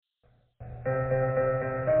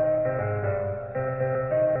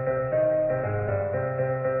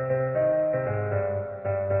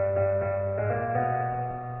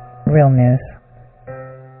Real news.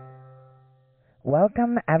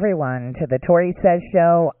 Welcome, everyone, to the Tori Says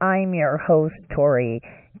Show. I'm your host, Tori.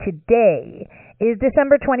 Today is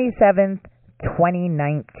December 27th,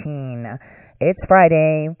 2019. It's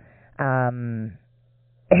Friday, and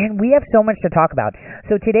we have so much to talk about.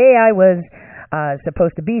 So today I was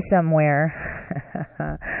supposed to be somewhere.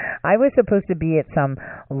 I was supposed to be at some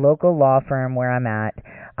local law firm where I'm at,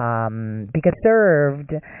 because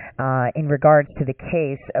served in regards to the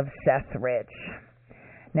case of Seth Rich.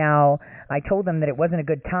 Now, I told them that it wasn't a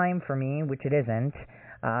good time for me, which it isn't,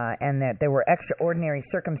 and that there were extraordinary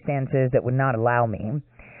circumstances that would not allow me.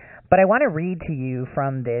 But I want to read to you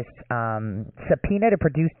from this subpoena to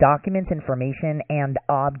produce documents, information, and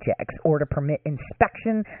objects, or to permit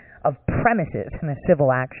inspection of premises in a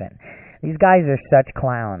civil action. These guys are such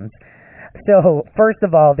clowns. So, first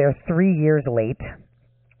of all, they're 3 years late.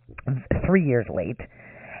 3 years late.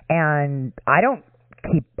 And I don't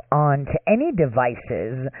keep on to any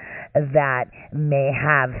devices that may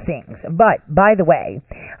have things. But, by the way,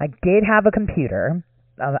 I did have a computer,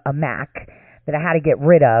 a Mac, that I had to get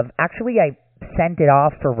rid of. Actually, I sent it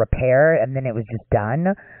off for repair, and then it was just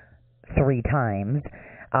done 3 times,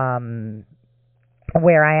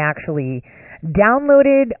 where I actually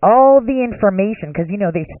downloaded all the information, because, you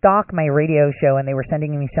know, they stalk my radio show, and they were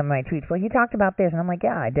sending me some of my tweets. Well, you talked about this, and I'm like,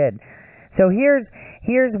 yeah, I did. So here's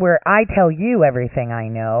where I tell you everything I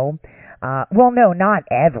know. Well, no, not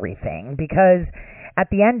everything, because at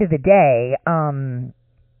the end of the day,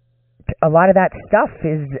 a lot of that stuff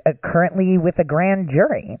is currently with a grand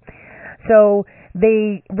jury. So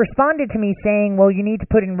they responded to me saying, well, you need to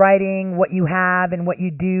put in writing what you have and what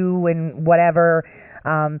you do and whatever.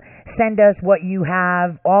 Send us what you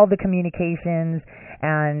have, all the communications,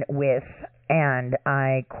 and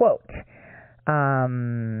I quote,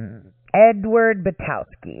 Edward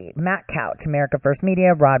Butowski, Matt Couch, America First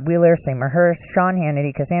Media, Rod Wheeler, Seymour Hersh, Sean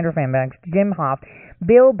Hannity, Cassandra Fairbanks, Jim Hoff,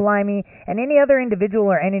 Bill Blimey, and any other individual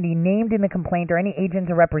or entity named in the complaint or any agents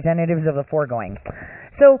or representatives of the foregoing.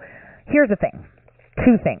 So, here's the thing.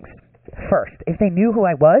 2 things. First, if they knew who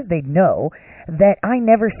I was, they'd know that I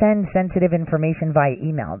never send sensitive information via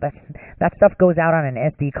email. That stuff goes out on an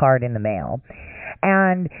SD card in the mail.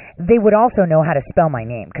 And they would also know how to spell my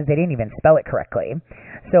name, because they didn't even spell it correctly.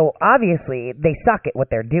 So, obviously, they suck at what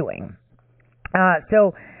they're doing.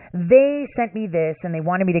 So, they sent me this, and they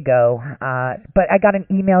wanted me to go, but I got an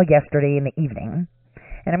email yesterday in the evening,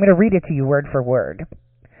 and I'm going to read it to you word for word.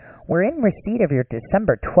 We're in receipt of your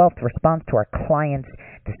December 12th response to our client's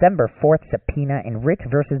December 4th subpoena in Rich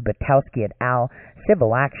versus Butowski et al.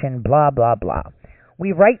 Civil action, blah, blah, blah.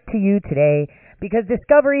 We write to you today because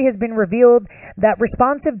discovery has been revealed that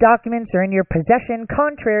responsive documents are in your possession,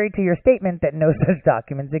 contrary to your statement that no such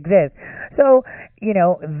documents exist. So, you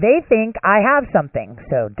know, they think I have something.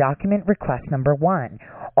 So, document request number 1.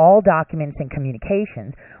 All documents and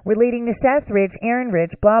communications relating to Seth Rich, Aaron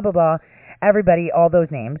Rich, blah, blah, blah, everybody, all those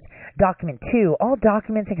names. Document 2, all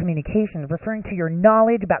documents and communications referring to your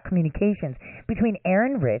knowledge about communications between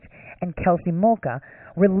Aaron Rich and Kelsey Molka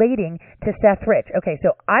relating to Seth Rich. Okay,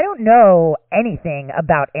 so I don't know anything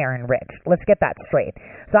about Aaron Rich. Let's get that straight.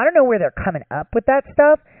 So I don't know where they're coming up with that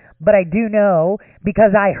stuff, but I do know,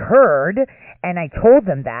 because I heard, and I told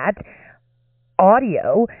them that,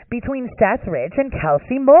 audio between Seth Rich and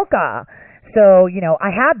Kelsey Molka. So, you know, I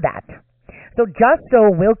had that. So just so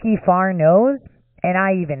Wilkie Farr knows, and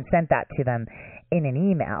I even sent that to them in an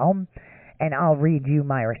email, and I'll read you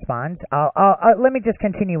my response. Let me just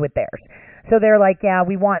continue with theirs. So they're like, yeah,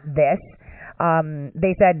 we want this.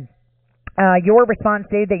 They said, your response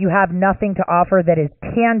stated that you have nothing to offer that is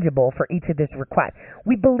tangible for each of this request.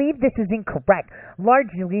 We believe this is incorrect,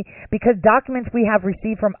 largely because documents we have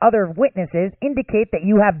received from other witnesses indicate that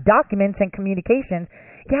you have documents and communications.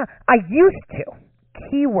 Yeah, I used to.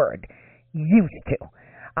 Keyword, used to.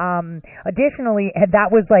 Additionally, that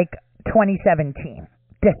was like 2017.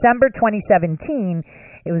 December 2017,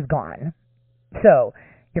 it was gone. So,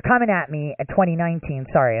 you're coming at me at 2019,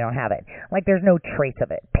 sorry, I don't have it. Like, there's no trace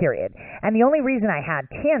of it, period. And the only reason I had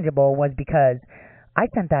tangible was because I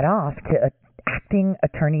sent that off to acting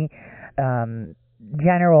attorney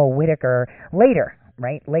General Whitaker later,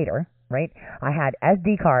 right? I had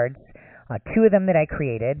SD cards, 2 of them that I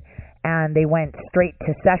created, and they went straight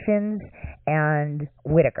to Sessions and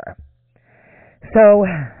Whitaker. So,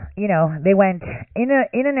 you know, they went in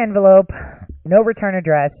an envelope, no return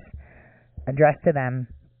address, addressed to them,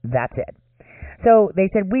 that's it. So they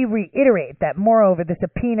said, we reiterate that, moreover, the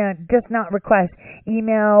subpoena does not request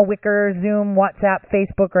email, Wicker, Zoom, WhatsApp,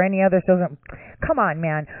 Facebook, or any other social. Come on,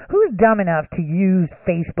 man. Who's dumb enough to use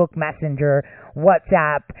Facebook Messenger,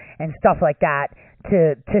 WhatsApp, and stuff like that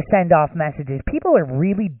to send off messages. People are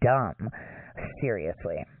really dumb.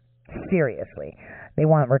 Seriously. Seriously. They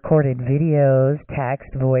want recorded videos,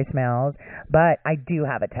 text, voicemails, but I do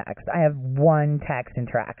have a text. I have one text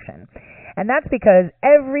interaction. And that's because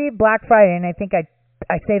every Black Friday, and I think I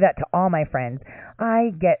say that to all my friends,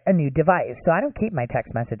 I get a new device. So I don't keep my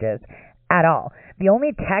text messages at all. The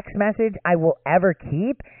only text message I will ever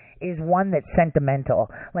keep is one that's sentimental,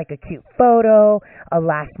 like a cute photo, a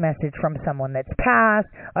last message from someone that's passed.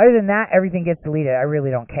 Other than that, everything gets deleted. I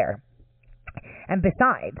really don't care. And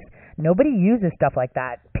besides, nobody uses stuff like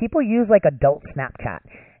that. People use like adult Snapchat,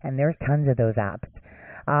 and there's tons of those apps.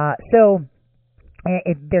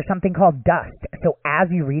 There's something called dust. So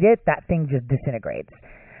as you read it, that thing just disintegrates.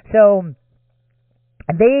 So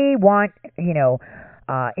they want,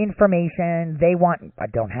 information. They want, I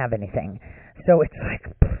don't have anything. So it's like,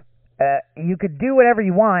 you could do whatever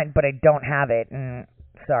you want, but I don't have it.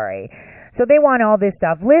 Sorry. So they want all this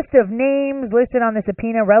stuff. List of names listed on the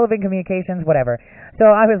subpoena, relevant communications, whatever. So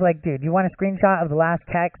I was like, dude, you want a screenshot of the last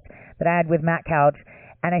text that I had with Matt Couch?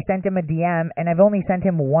 And I sent him a DM, and I've only sent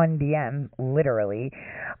him one DM, literally.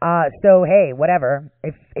 So hey, whatever.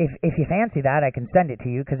 If you fancy that, I can send it to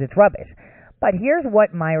you because it's rubbish. But here's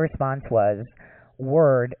what my response was,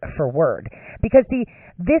 word for word. Because see,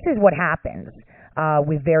 this is what happens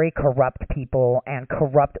with very corrupt people and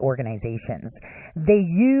corrupt organizations. They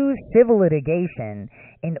use civil litigation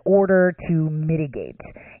in order to mitigate,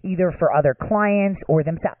 either for other clients or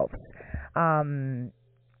themselves.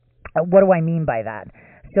 What do I mean by that?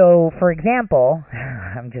 So, for example,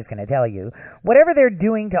 I'm just going to tell you, whatever they're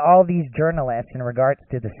doing to all these journalists in regards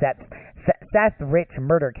to the Seth Rich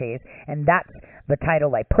murder case, and that's the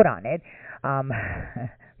title I put on it,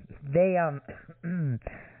 they are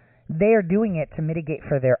doing it to mitigate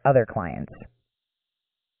for their other clients.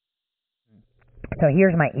 So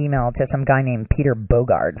here's my email to some guy named Peter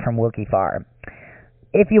Bogard from Wilkie Farr.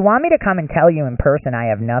 If you want me to come and tell you in person I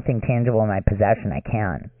have nothing tangible in my possession, I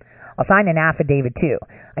can. I'll sign an affidavit too.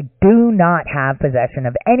 I do not have possession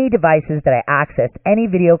of any devices that I accessed, any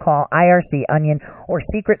video call, IRC, Onion, or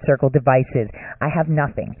Secret Circle devices. I have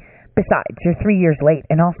nothing. Besides, you're 3 years late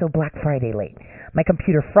and also Black Friday late. My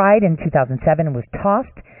computer fried in 2007 and was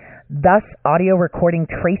tossed. Thus, audio recording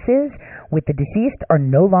traces with the deceased are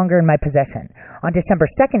no longer in my possession. On December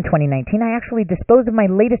 2nd, 2019, I actually disposed of my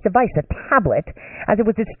latest device, a tablet, as it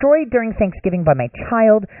was destroyed during Thanksgiving by my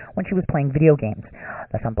child when she was playing video games.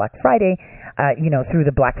 That's on Black Friday, through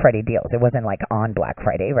the Black Friday deals. It wasn't like on Black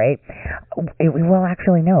Friday, right? It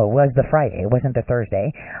was the Friday. It wasn't the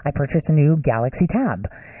Thursday. I purchased a new Galaxy Tab.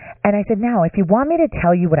 And I said, now, if you want me to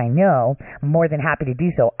tell you what I know, I'm more than happy to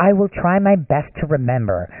do so. I will try my best to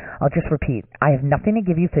remember. I'll just repeat, I have nothing to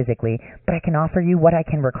give you physically, but I can offer you what I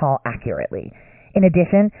can recall accurately. In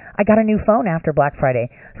addition, I got a new phone after Black Friday,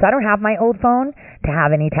 so I don't have my old phone to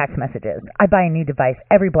have any text messages. I buy a new device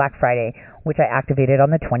every Black Friday, which I activated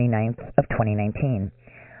on the 29th of 2019.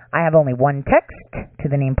 I have only one text to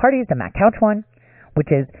the named parties, the Matt Couch one,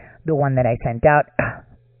 which is the one that I sent out.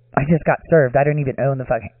 I just got served. I don't even own the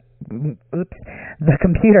the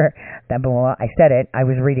computer. I said it. I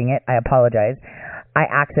was reading it. I apologize. I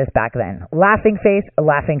accessed back then. A laughing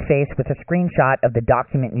face with a screenshot of the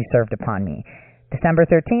document you served upon me. December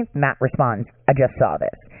 13th, Matt responds, I just saw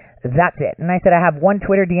this. That's it. And I said, I have one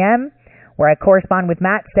Twitter DM where I correspond with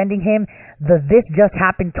Matt, sending him the "this just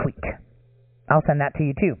happened" tweet. I'll send that to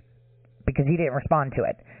you too, because he didn't respond to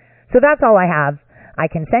it. So that's all I have. I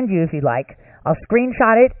can send you if you'd like. I'll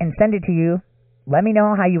screenshot it and send it to you. Let me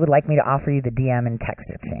know how you would like me to offer you the DM and text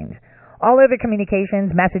exchange. All other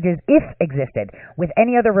communications, messages, if existed, with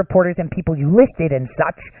any other reporters and people you listed and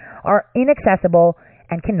such, are inaccessible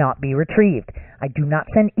and cannot be retrieved. I do not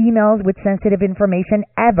send emails with sensitive information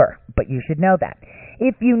ever, but you should know that.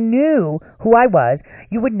 If you knew who I was,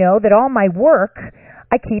 you would know that all my work,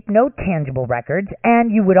 I keep no tangible records,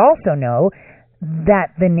 and you would also know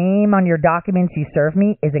that the name on your documents you serve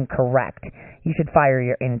me is incorrect. You should fire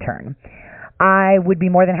your intern. I would be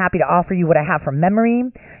more than happy to offer you what I have from memory.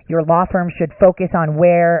 Your law firm should focus on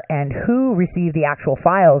where and who received the actual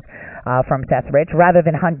files from Seth Rich rather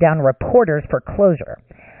than hunt down reporters for closure.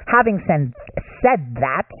 Having said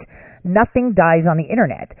that, nothing dies on the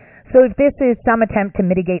internet. So if this is some attempt to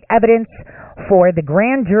mitigate evidence for the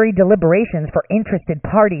grand jury deliberations for interested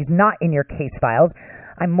parties not in your case files,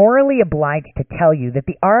 I'm morally obliged to tell you that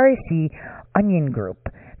the RIC Onion Group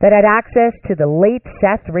that had access to the late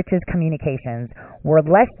Seth Rich's communications were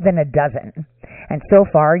less than a dozen. And so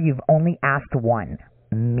far, you've only asked one,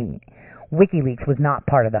 me. WikiLeaks was not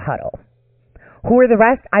part of the huddle. Who are the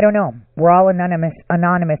rest? I don't know. We're all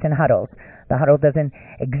anonymous in huddles. The huddle doesn't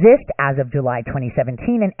exist as of July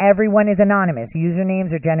 2017, and everyone is anonymous.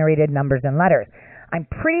 Usernames are generated, numbers, and letters. I'm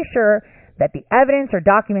pretty sure that the evidence or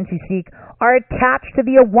documents you seek are attached to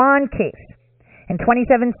the Awan case. In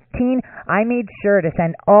 2017, I made sure to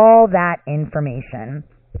send all that information.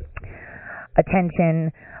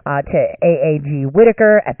 Attention to AAG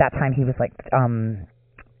Whitaker. At that time, he was like,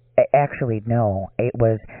 actually, no, it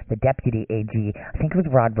was the deputy AG. I think it was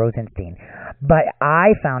Rod Rosenstein. But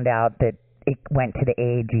I found out that it went to the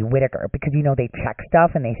AG Whitaker because, they check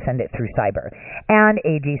stuff and they send it through cyber. And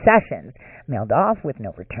AG Sessions, mailed off with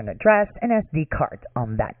no return address and SD cards.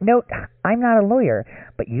 On that note, I'm not a lawyer,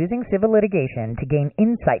 but using civil litigation to gain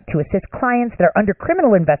insight to assist clients that are under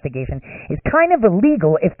criminal investigation is kind of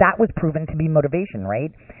illegal if that was proven to be motivation,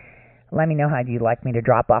 right? Let me know how you'd like me to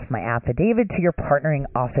drop off my affidavit to your partnering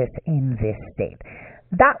office in this state.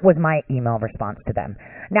 That was my email response to them.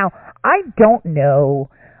 Now, I don't know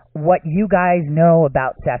what you guys know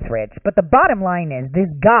about Seth Rich, but the bottom line is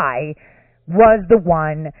this guy was the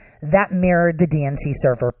one that mirrored the DNC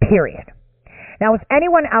server, period. Now, if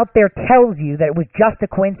anyone out there tells you that it was just a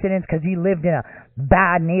coincidence because he lived in a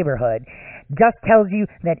bad neighborhood, just tells you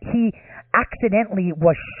that he accidentally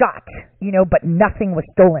was shot, but nothing was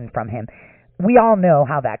stolen from him, we all know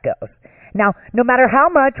how that goes. Now, no matter how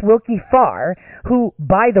much Wilkie Farr, who,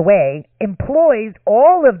 by the way, employs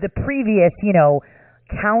all of the previous,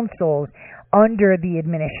 councils under the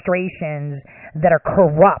administrations that are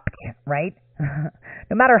corrupt, right?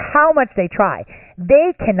 No matter how much they try,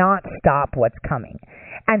 they cannot stop what's coming.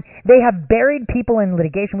 And they have buried people in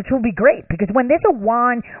litigation, which will be great, because when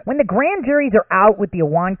the grand juries are out with the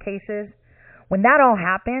Awan cases, when that all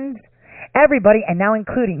happens, everybody, and now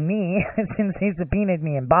including me, since they subpoenaed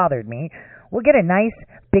me and bothered me, will get a nice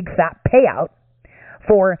big fat payout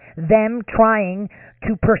for them trying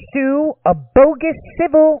to pursue a bogus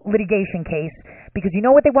civil litigation case, because you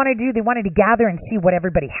know what they wanted to do? They wanted to gather and see what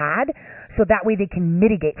everybody had, so that way they can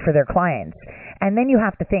mitigate for their clients. And then you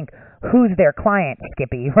have to think, who's their client,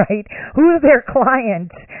 Skippy, right? Who's their client,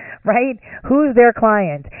 right? Who's their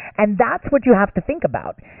client? And that's what you have to think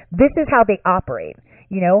about. This is how they operate,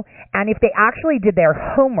 and if they actually did their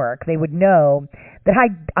homework, they would know that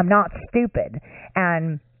I'm not stupid.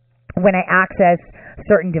 And when I access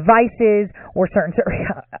certain devices or certain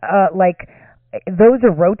those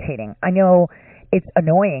are rotating. I know it's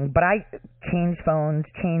annoying, but I change phones,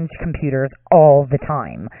 change computers all the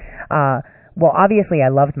time. Well, obviously I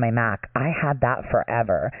loved my Mac. I had that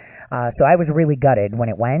forever. So I was really gutted when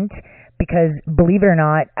it went, because believe it or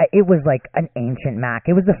not, it was like an ancient Mac.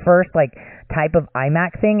 It was the first type of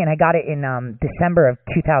iMac thing, and I got it in December of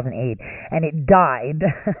 2008, and it died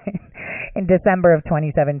in December of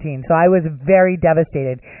 2017. So I was very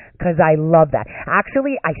devastated because I love that.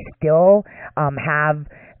 Actually, I still have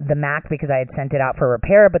the Mac because I had sent it out for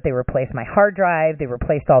repair, but they replaced my hard drive, they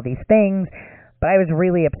replaced all these things. But I was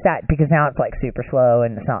really upset because now it's super slow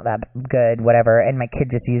and it's not that good, whatever, and my kid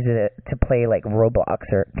just uses it to play Roblox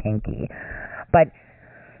or Kinky. But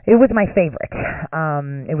it was my favorite.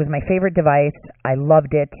 It was my favorite device. I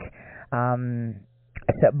loved it.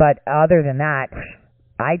 But other than that,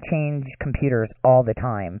 I change computers all the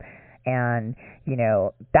time. And,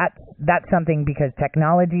 that's something, because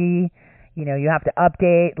technology, you have to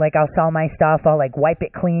update. I'll sell my stuff, I'll wipe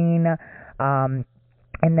it clean,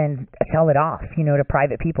 and then sell it off, to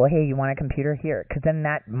private people. Hey, you want a computer? Here. Because then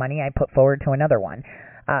that money I put forward to another one.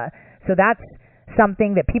 So that's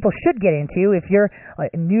something that people should get into. If you're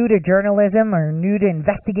new to journalism or new to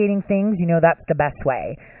investigating things, that's the best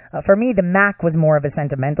way. For me, the Mac was more of a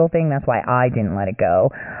sentimental thing. That's why I didn't let it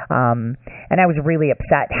go. And I was really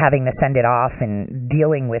upset having to send it off and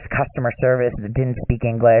dealing with customer service that didn't speak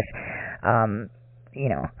English. I'm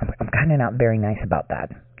kind of not very nice about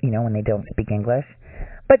that, when they don't speak English.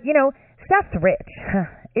 But, Seth Rich,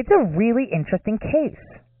 it's a really interesting case.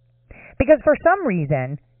 Because for some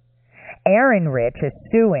reason, Aaron Rich is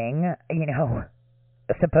suing,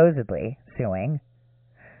 supposedly suing,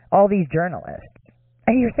 all these journalists.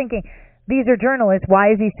 And you're thinking, these are journalists,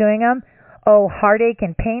 why is he suing them? Oh, heartache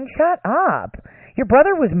and pain? Shut up. Your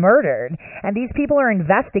brother was murdered, and these people are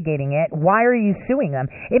investigating it. Why are you suing them?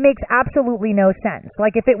 It makes absolutely no sense.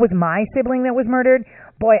 If it was my sibling that was murdered,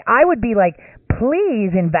 boy, I would be like,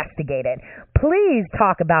 please investigate it. Please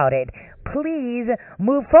talk about it. Please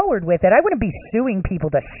move forward with it. I wouldn't be suing people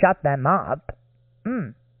to shut them up.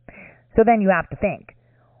 So then you have to think,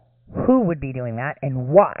 who would be doing that and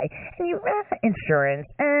why? And insurance,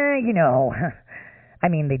 I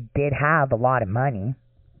mean, they did have a lot of money.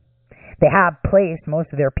 They have placed most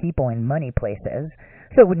of their people in money places,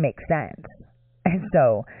 so it would make sense. And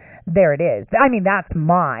so there it is. I mean, that's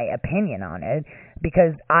my opinion on it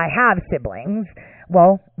because I have siblings.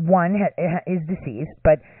 Well, one is deceased,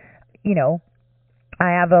 but, you know,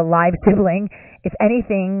 I have a live sibling. If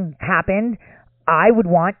anything happened, I would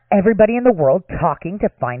want everybody in the world talking to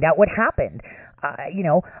find out what happened. You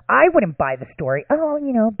know, I wouldn't buy the story. Oh,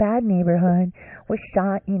 you know, bad neighborhood was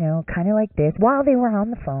shot, you know, kind of like this while they were on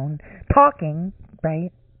the phone talking,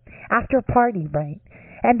 right? After a party, right?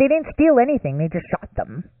 And they didn't steal anything. They just shot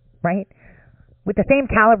them, right? With the same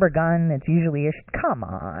caliber gun that's usually issued. Come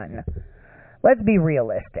on. Let's be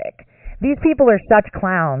realistic. These people are such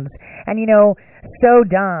clowns and, you know, so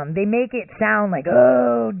dumb. They make it sound like,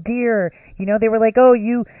 oh, dear. You know, they were like, oh,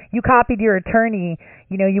 you copied your attorney.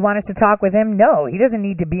 You know, you want us to talk with him? No, he doesn't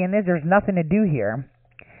need to be in this. There's nothing to do here.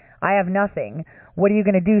 I have nothing. What are you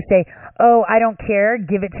going to do? Say, oh, I don't care.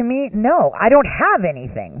 Give it to me? No, I don't have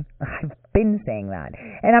anything. I've been saying that.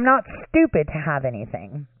 And I'm not stupid to have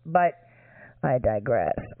anything. But I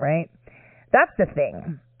digress, right? That's the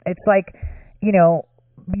thing. It's like, you know,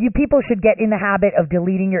 you people should get in the habit of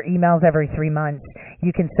deleting your emails every 3 months.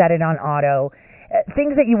 You can set it on auto.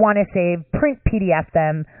 Things that you want to save, print PDF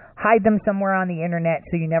them, hide them somewhere on the internet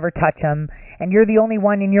so you never touch them, and you're the only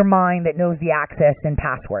one in your mind that knows the access and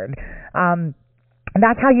password. And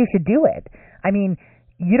that's how you should do it. I mean,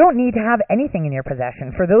 you don't need to have anything in your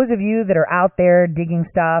possession. For those of you that are out there digging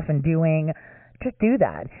stuff and doing, just do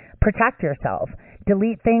that. Protect yourself.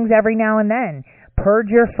 Delete things every now and then. Purge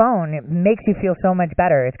your phone. It makes you feel so much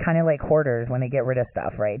better. It's kind of like hoarders when they get rid of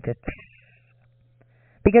stuff, right? Just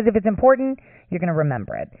because if it's important, you're going to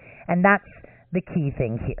remember it, and that's the key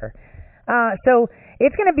thing here. So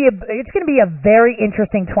it's going to be a very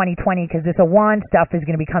interesting 2020 because this Iran stuff is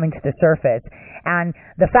going to be coming to the surface, and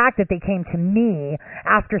the fact that they came to me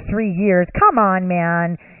after 3 years. Come on,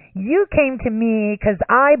 man. You came to me because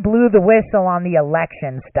I blew the whistle on the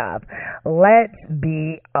election stuff. Let's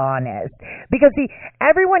be honest. Because, see,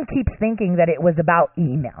 everyone keeps thinking that it was about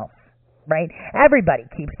emails, right? Everybody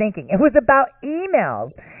keeps thinking it was about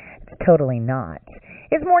emails. It's totally not.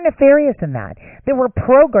 It's more nefarious than that. There were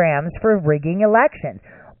programs for rigging elections,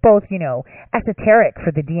 both, you know, esoteric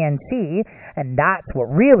for the DNC, and that's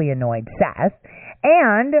what really annoyed Seth,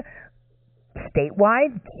 and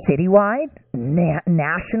statewide, citywide,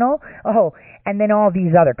 national, and then all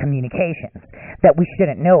these other communications that we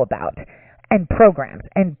shouldn't know about, and programs,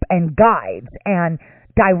 and guides, and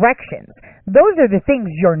directions. Those are the things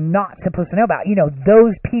you're not supposed to know about. You know,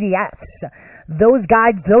 those PDFs, those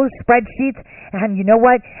guides, those spreadsheets, and you know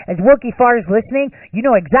what? As Wilkie Farr is listening, you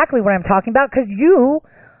know exactly what I'm talking about because your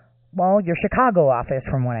Chicago office,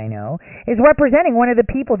 from what I know, is representing one of the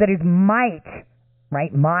people that is might,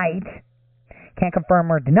 can't confirm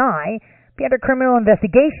or deny, be under criminal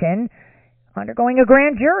investigation, undergoing a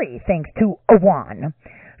grand jury, thanks to Iran.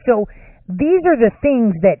 So these are the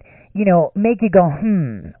things that, you know, make you go,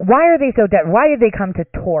 why are they so dead? Why did they come to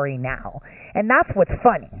Tory now? And that's what's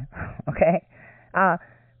funny, okay?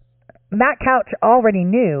 Matt Couch already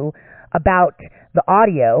knew about the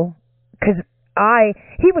audio because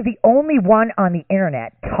he was the only one on the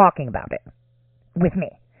internet talking about it with me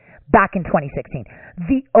back in 2016.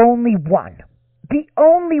 The only one. The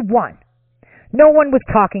only one. No one was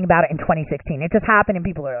talking about it in 2016. It just happened and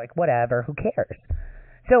people are like, whatever, who cares?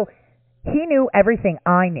 So he knew everything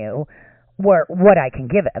I knew, or what I can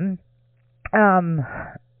give him,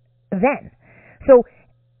 then. So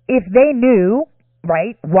if they knew,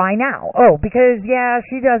 right, why now? Oh, because,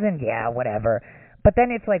 she doesn't, whatever. But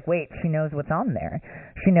then it's like, wait, she knows what's on there.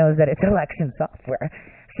 She knows that it's election software.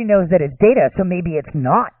 She knows that it's data, so maybe it's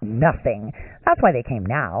not nothing. That's why they came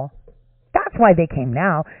now. That's why they came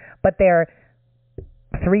now. But they're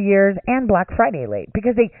 3 years and Black Friday late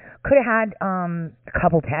because they could have had a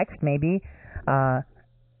couple texts maybe. In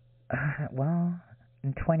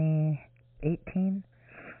 2018,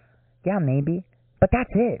 maybe. But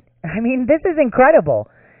that's it. I mean, this is incredible.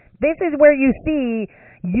 This is where you see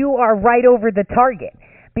you are right over the target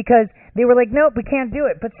because they were like, nope, we can't do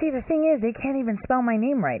it. But see, the thing is, they can't even spell my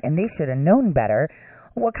name right, and they should have known better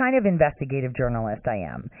what kind of investigative journalist I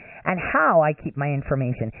am and how I keep my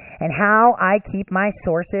information and how I keep my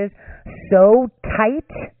sources so tight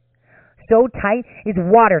is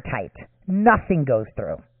watertight. Nothing goes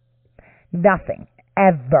through. Nothing.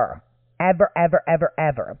 Ever. Ever, ever, ever,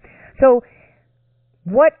 ever. So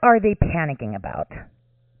what are they panicking about?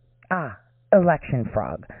 Election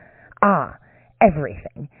fraud.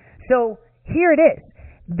 Everything. So here it is.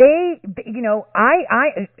 They,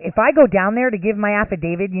 if I go down there to give my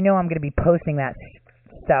affidavit, I'm going to be posting that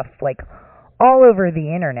stuff like all over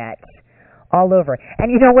the internet, all over. And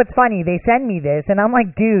you know what's funny? They send me this, and I'm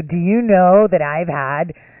like, dude, do you know that I've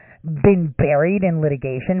had been buried in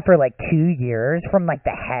litigation for like 2 years from like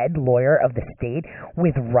the head lawyer of the state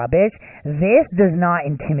with rubbish. This does not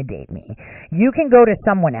intimidate me. You can go to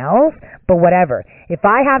someone else, but whatever. If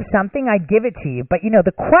I have something, I'd give it to you. But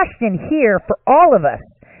the question here for all of us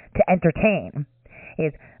to entertain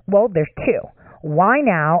is, well, there's two. Why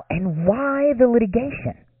now and why the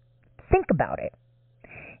litigation? Think about it.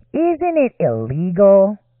 Isn't it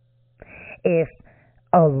illegal if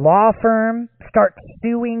a law firm starts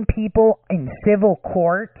suing people in civil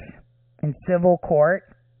court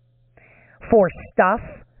for stuff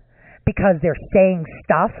because they're saying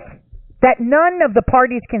stuff that none of the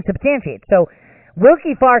parties can substantiate? So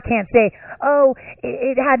Wilkie Farr can't say, oh,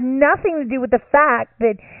 it had nothing to do with the fact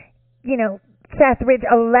that, Seth Rich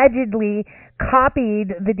allegedly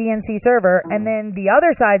copied the DNC server, and then the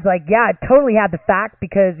other side's like, yeah, it totally had the fact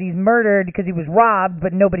because he's murdered because he was robbed,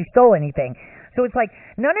 but nobody stole anything. So it's like,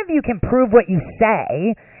 none of you can prove what you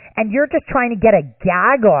say, and you're just trying to get a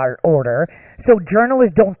gag order so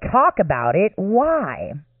journalists don't talk about it.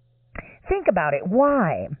 Why? Think about it.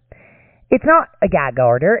 Why? It's not a gag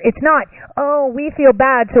order. It's not, oh, we feel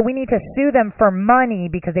bad, so we need to sue them for money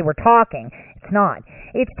because they were talking. It's not.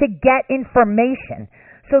 It's to get information.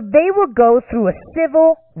 So they will go through a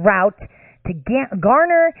civil route to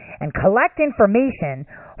garner and collect information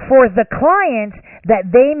for the clients that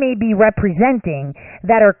they may be representing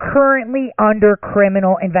that are currently under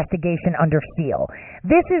criminal investigation under seal.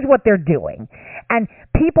 This is what they're doing. And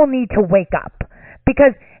people need to wake up,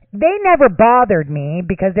 because they never bothered me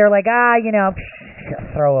because they're like,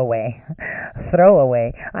 throw away.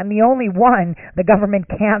 I'm the only one the government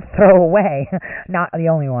can't throw away. Not the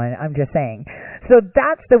only one, I'm just saying. So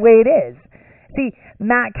that's the way it is. See,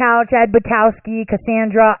 Matt Couch, Ed Butowski,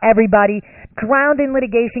 Cassandra, everybody drowned in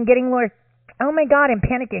litigation, getting lawyers. Oh my God, I'm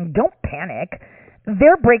panicking. Don't panic.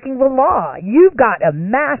 They're breaking the law. You've got a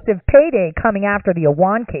massive payday coming after the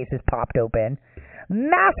Awan case is popped open.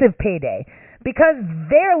 Massive payday. Because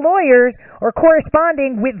their lawyers are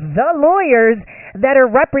corresponding with the lawyers that are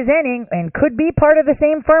representing, and could be part of the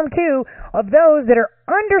same firm too, of those that are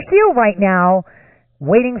under seal right now,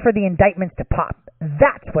 waiting for the indictments to pop.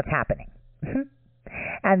 That's what's happening.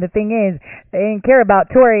 And the thing is, they didn't care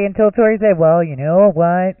about Tory until Tory said, well, you know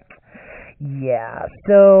what? Yeah,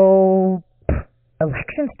 so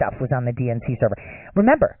election stuff was on the DNC server.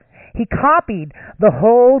 Remember, he copied the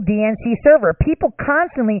whole DNC server. People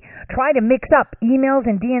constantly try to mix up emails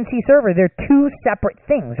and DNC server. They're two separate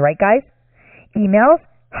things, right, guys? Emails,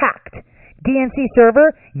 hacked. DNC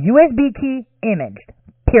server, USB key, imaged.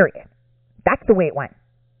 Period. That's the way it went.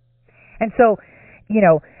 And so,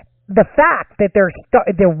 the fact that they're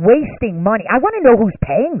wasting money. I want to know who's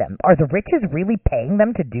paying them. Are the riches really paying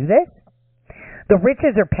them to do this? The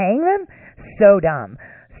riches are paying them? So dumb.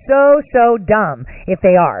 So dumb if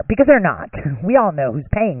they are, because they're not. We all know who's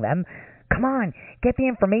paying them. Come on, get the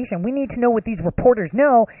information. We need to know what these reporters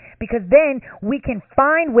know, because then we can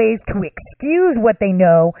find ways to excuse what they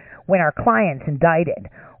know when our client's indicted,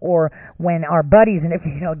 or when our buddies, and if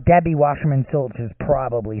Debbie Wasserman Schultz is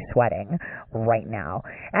probably sweating right now,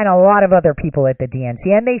 and a lot of other people at the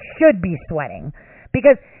DNC, and they should be sweating,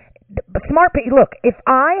 because look, if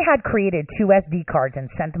I had created 2 SD cards and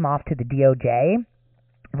sent them off to the DOJ,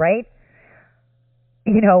 right?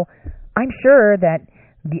 I'm sure that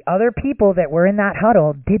the other people that were in that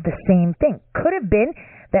huddle did the same thing. Could have been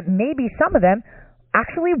that maybe some of them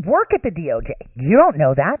actually work at the DOJ. You don't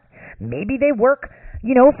know that. Maybe they work,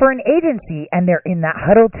 for an agency and they're in that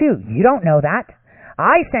huddle too. You don't know that.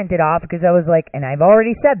 I sent it off because I was like, and I've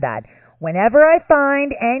already said that, whenever I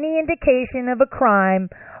find any indication of a crime,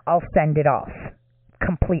 I'll send it off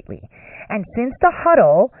completely. And since the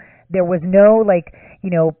huddle, there was no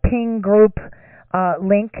ping group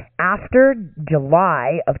link after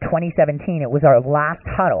July of 2017. It was our last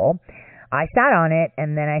huddle. I sat on it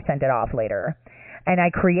and then I sent it off later. And I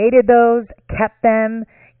created those, kept them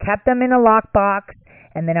in a lockbox,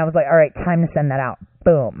 and then I was like, all right, time to send that out.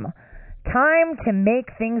 Boom. Time to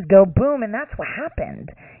make things go boom, and that's what happened.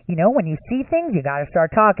 When you see things, you got to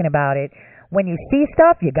start talking about it. When you see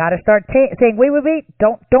stuff, you got to start saying, wait,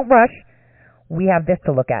 don't rush. We have this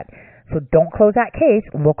to look at. So don't close that case,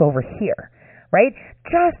 look over here, right?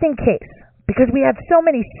 Just in case. Because we have so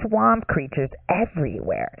many swamp creatures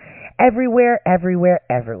everywhere. Everywhere.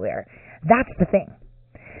 That's the thing.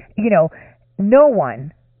 No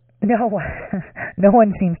one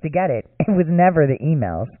seems to get it. It was never the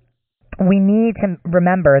emails. We need to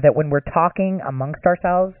remember that when we're talking amongst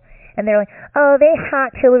ourselves, and they're like, oh, they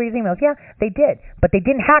hacked Hillary's emails. Yeah, they did. But they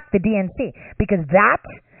didn't hack the DNC, because that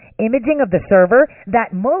imaging of the server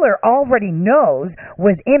that Mueller already knows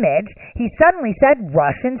was imaged. He suddenly said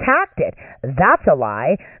Russians hacked it. That's a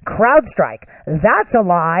lie. CrowdStrike. That's a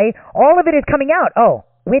lie. All of it is coming out. Oh,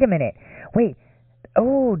 wait a minute. Wait.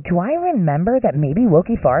 Oh, do I remember that maybe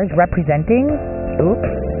Woki Far is representing... Oops.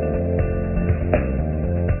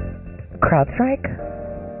 CrowdStrike?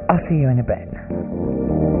 I'll see you in a bit.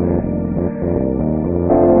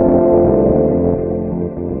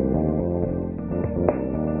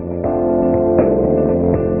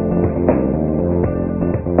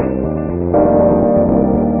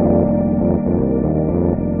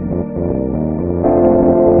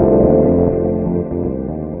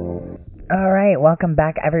 Welcome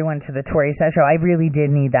back, everyone, to the Tori Says Show. I really did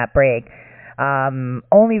need that break,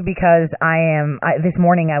 only because this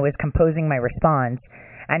morning I was composing my response,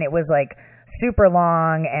 and it was like super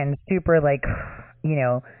long and super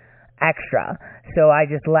extra. So I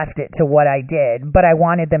just left it to what I did. But I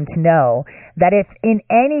wanted them to know that if in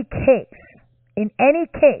any case, it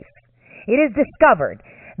is discovered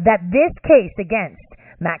that this case against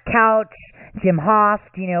Matt Couch, Jim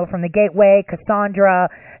Hoft, from the Gateway, Cassandra,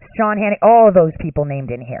 Sean Hannity, all of those people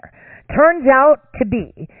named in here, turns out to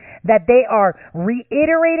be that they are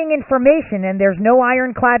reiterating information and there's no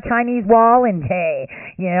ironclad Chinese wall, and hey,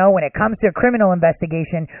 when it comes to a criminal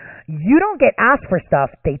investigation, you don't get asked for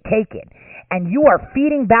stuff, they take it. And you are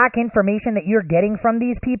feeding back information that you're getting from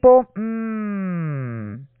these people,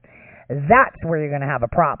 that's where you're going to have a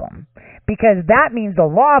problem. Because that means the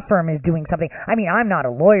law firm is doing something. I mean, I'm not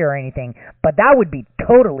a lawyer or anything, but that would be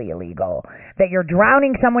totally illegal. That you're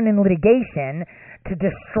drowning someone in litigation to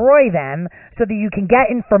destroy them so that you can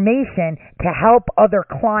get information to help other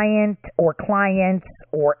clients or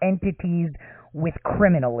entities with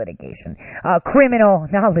criminal litigation. Not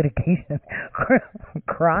litigation,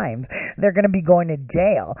 crimes. They're going to be going to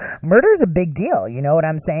jail. Murder's a big deal, you know what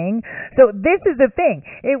I'm saying? So this is the thing.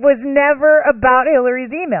 It was never about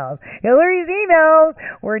Hillary's emails. Hillary's emails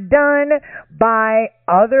were done by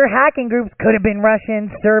other hacking groups. Could have been Russian,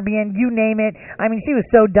 Serbian, you name it. I mean, she was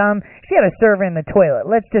so dumb. She had a server in the toilet.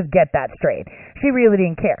 Let's just get that straight. She really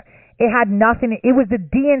didn't care. It had nothing. It was the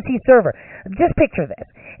DNC server. Just picture this.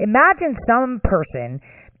 Imagine some person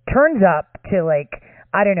turns up to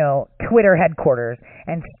Twitter headquarters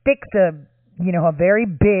and sticks a very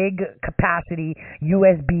big capacity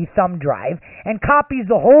USB thumb drive and copies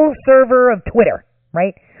the whole server of Twitter,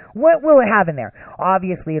 right? What will it have in there?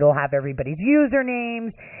 Obviously, it'll have everybody's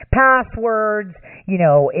usernames, passwords,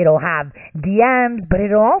 it'll have DMs, but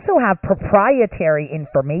it'll also have proprietary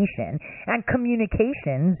information and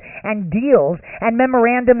communications and deals and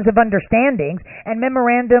memorandums of understandings and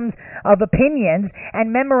memorandums of opinions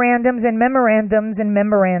and memorandums and memorandums and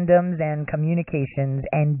memorandums and communications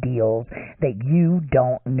and deals that you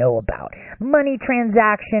don't know about. Money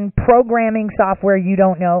transaction, programming software you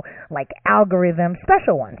don't know, like algorithms,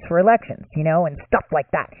 special ones for elections, and stuff like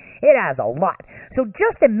that. It has a lot. So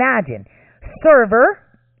just imagine server,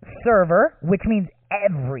 which means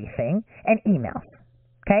everything, and emails.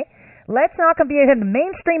 Okay? Let's not compare the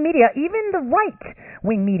mainstream media, even the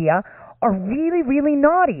right-wing media, are really, really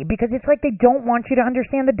naughty because it's like they don't want you to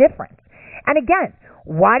understand the difference. And again,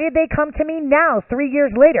 why did they come to me now, 3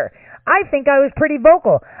 years later? I think I was pretty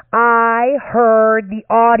vocal. I heard the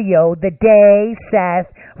audio the day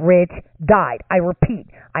Seth Rich died. I repeat,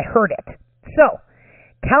 I heard it. So,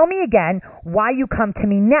 tell me again why you come to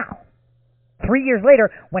me now, 3 years later,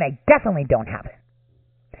 when I definitely don't have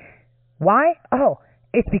it. Why? Oh,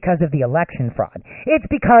 it's because of the election fraud. It's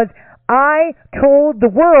because I told the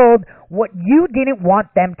world what you didn't want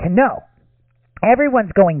them to know.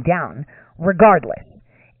 Everyone's going down, regardless.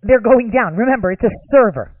 They're going down. Remember, it's a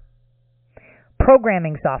server.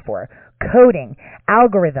 Programming software, coding,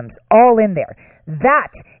 algorithms, all in there. That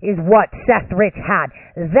is what Seth Rich had.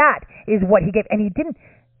 That is what he gave. And he didn't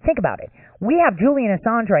think about it. We have Julian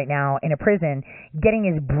Assange right now in a prison getting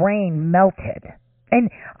his brain melted. And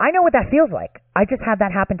I know what that feels like. I just had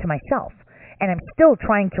that happen to myself. And I'm still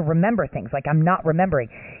trying to remember things like I'm not remembering,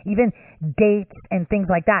 even dates and things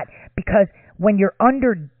like that. Because when you're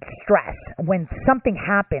under stress, when something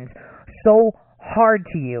happens so hard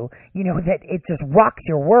to you, that it just rocks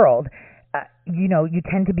your world, you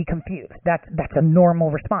tend to be confused. That's a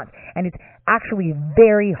normal response. And it's actually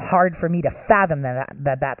very hard for me to fathom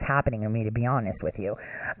that's happening to me, to be honest with you.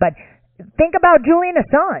 But think about Julian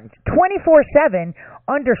Assange, 24/7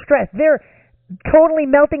 under stress. They're totally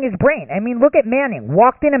melting his brain. I mean, look at Manning.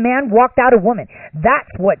 Walked in a man, walked out a woman. That's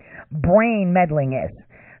what brain meddling is.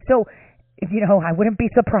 So, I wouldn't be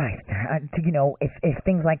surprised, if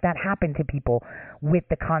things like that happen to people with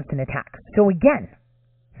the constant attacks. So again,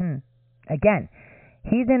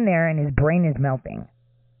 He's in there and his brain is melting.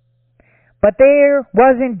 But there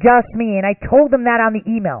wasn't just me, and I told them that on the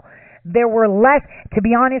email. There were less, to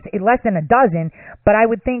be honest, less than a dozen, but I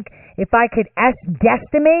would think if I could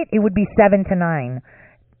guesstimate, it would be 7 to 9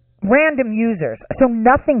 random users. So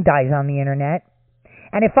nothing dies on the internet.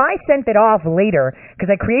 And if I sent it off later, because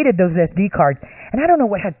I created those SD cards, and I don't know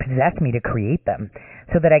what had possessed me to create them,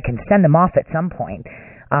 so that I can send them off at some point.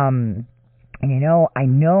 And I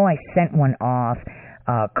know I sent one off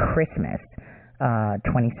Christmas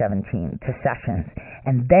 2017 to Sessions,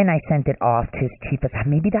 and then I sent it off to his chief of staff.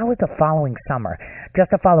 Maybe that was the following summer, just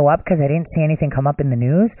to follow up, because I didn't see anything come up in the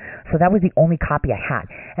news. So that was the only copy I had,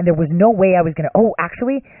 and there was no way I was gonna. Oh,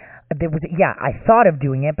 actually, I thought of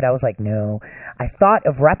doing it, but I was like, no. I thought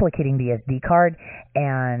of replicating the SD card,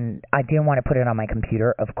 and I didn't want to put it on my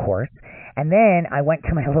computer, of course. And then I went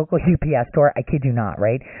to my local UPS store, I kid you not,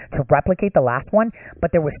 right, to replicate the last one,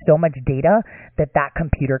 but there was so much data that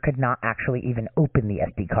computer could not actually even open the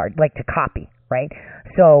SD card, like to copy, right?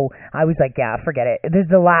 So I was like, yeah, forget it. This is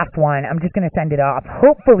the last one. I'm just going to send it off.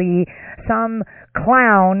 Hopefully some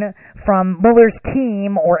clown from Mueller's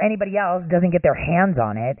team or anybody else doesn't get their hands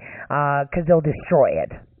on it, because they'll destroy it,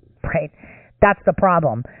 right? That's the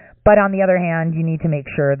problem. But on the other hand, you need to make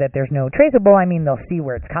sure that there's no traceable. I mean, they'll see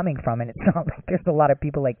where it's coming from, and it's not like there's a lot of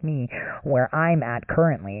people like me where I'm at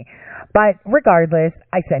currently. But regardless,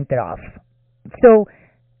 I sent it off. So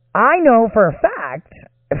I know for a fact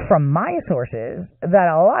from my sources that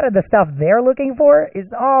a lot of the stuff they're looking for is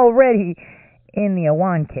already in the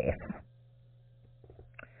Awan case.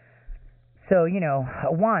 So,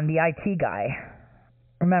 Awan, the IT guy,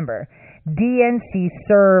 remember, DNC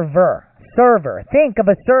server. Think of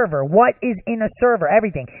a server. What is in a server?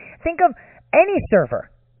 Everything. Think of any server.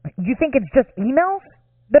 You think it's just emails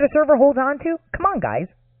that a server holds on to? Come on, guys.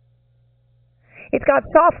 It's got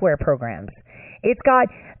software programs. It's got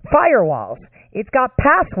firewalls. It's got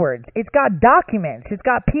passwords. It's got documents. It's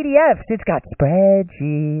got PDFs. It's got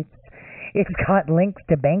spreadsheets. It's got links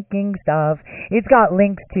to banking stuff. It's got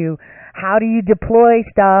links to how do you deploy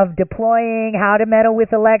stuff, deploying, how to meddle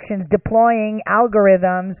with elections, deploying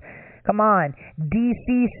algorithms. Come on,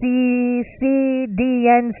 DCCC,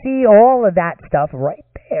 DNC, all of that stuff right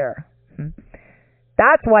there.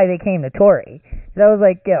 That's why they came to Tory. So I was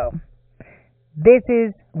like, this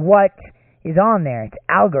is what is on there. It's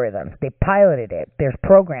algorithms. They piloted it. There's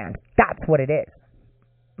programs. That's what it is.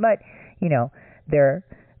 But, they're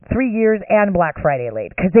 3 years and Black Friday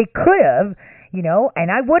late, because they could have, and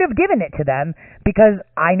I would have given it to them, because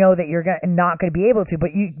I know that you're not going to be able to, but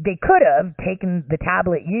they could have taken the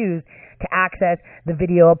tablet used to access the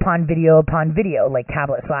video upon video upon video, like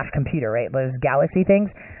tablet/computer, right? Those Galaxy things.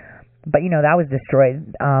 But, that was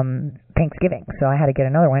destroyed Thanksgiving, so I had to get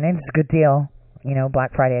another one, and it's a good deal,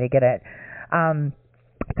 Black Friday to get it.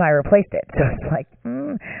 So I replaced it. So it's like,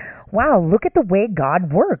 wow, look at the way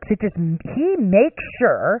God works. He makes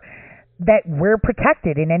sure that we're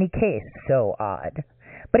protected in any case. So odd.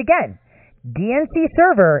 But again, DNC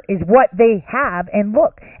server is what they have, and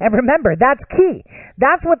look, and remember, that's key.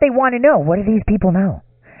 That's what they want to know. What do these people know?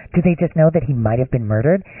 Do they just know that he might have been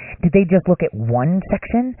murdered? Did they just look at one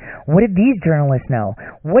section? What did these journalists know?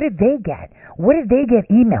 What did they get? What did they get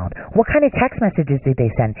emailed? What kind of text messages did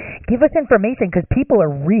they send? Give us information, because people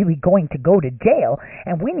are really going to go to jail,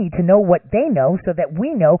 and we need to know what they know so that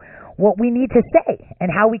we know what we need to say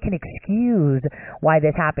and how we can excuse why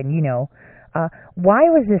this happened. Why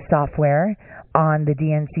was this software on the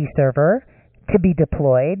DNC server to be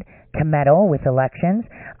deployed to meddle with elections?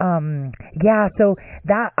 So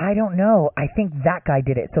that, I don't know. I think that guy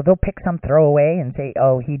did it. So they'll pick some throwaway and say,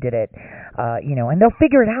 oh, he did it, and they'll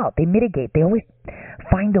figure it out. They mitigate. They always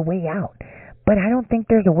find a way out. But I don't think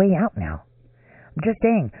there's a way out now. I'm just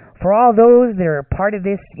saying, for all those that are part of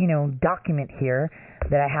this, document here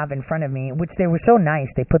that I have in front of me, which they were so nice,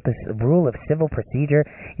 they put this rule of civil procedure.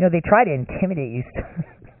 They try to intimidate you.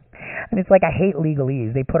 And it's like, I hate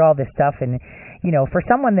legalese. They put all this stuff in, for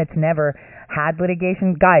someone that's never had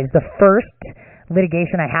litigation, guys, the first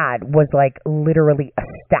litigation I had was like literally a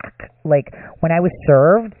stack. Like when I was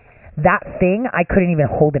served, that thing, I couldn't even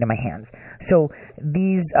hold it in my hands. So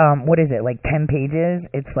these, what is it, like 10 pages?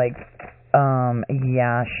 It's like,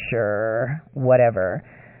 yeah, sure, whatever.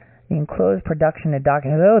 The enclosed production of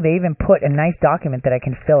document. Oh, they even put a nice document that I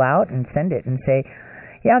can fill out and send it and say,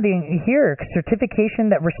 yeah, here,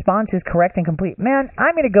 certification that response is correct and complete. Man,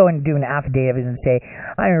 I'm going to go and do an affidavit and say,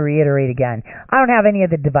 I'm going to reiterate again, I don't have any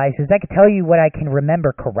of the devices. I can tell you what I can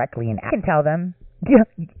remember correctly, and I can tell them,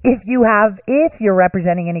 if you're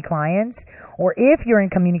representing any clients, or if you're in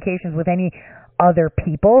communications with any other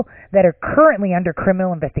people that are currently under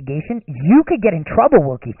criminal investigation. You could get in trouble,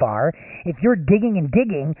 Wilkie Farr, if you're digging and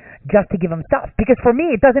digging just to give them stuff. Because for me,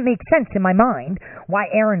 it doesn't make sense in my mind why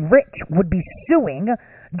Aaron Rich would be suing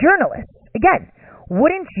journalists. Again,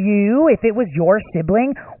 wouldn't you, if it was your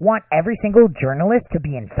sibling, want every single journalist to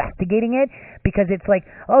be investigating it? Because it's like,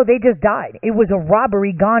 oh, they just died. It was a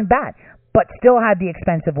robbery gone bad, but still had the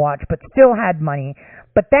expensive watch, but still had money,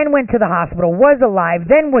 but then went to the hospital, was alive,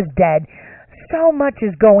 then was dead. So much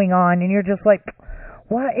is going on, and you're just like,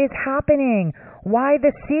 what is happening? Why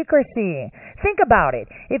the secrecy? Think about it.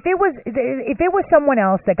 If it was someone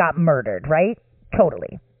else that got murdered, right?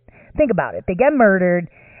 Totally. Think about it. They get murdered,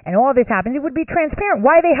 and all this happens, it would be transparent.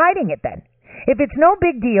 Why are they hiding it then? If it's no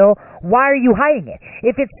big deal, why are you hiding it?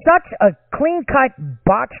 If it's such a clean-cut,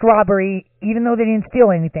 botched robbery, even though they didn't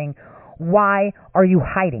steal anything, why are you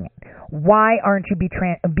hiding it? Why aren't you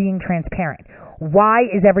being transparent? Why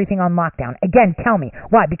is everything on lockdown? Again, tell me.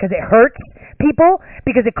 Why? Because it hurts people?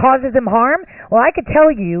 Because it causes them harm? Well, I could tell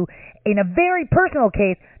you, in a very personal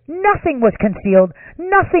case, nothing was concealed,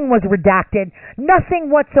 nothing was redacted, nothing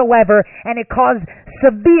whatsoever, and it caused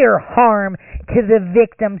severe harm to the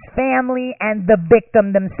victim's family and the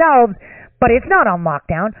victim themselves, but it's not on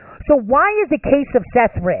lockdown. So why is the case of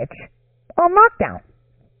Seth Rich on lockdown?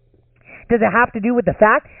 Does it have to do with the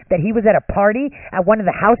fact that he was at a party at one of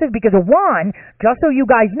the houses? Because Juan, just so you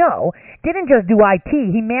guys know, didn't just do IT,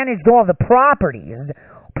 he managed all the properties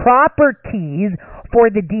for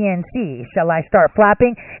the DNC. Shall I start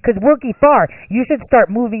flapping? Because Wilkie Farr, you should start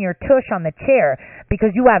moving your tush on the chair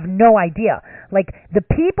because you have no idea. Like, the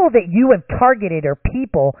people that you have targeted are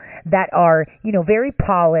people that are, very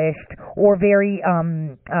polished or very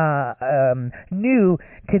new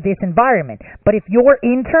to this environment. But if your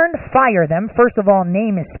intern, fire them. First of all,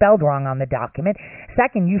 name is spelled wrong on the document.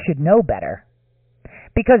 Second, you should know better.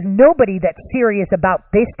 Because nobody that's serious about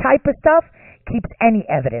this type of stuff keeps any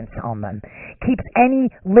evidence on them, keeps any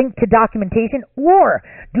link to documentation, or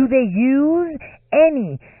do they use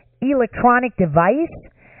any electronic device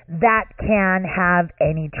that can have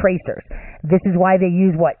any tracers. This is why they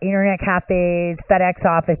use internet cafes, FedEx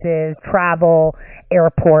offices, travel,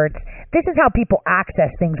 airports. This is how people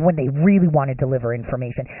access things when they really want to deliver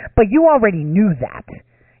information. But you already knew that.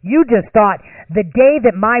 You just thought the day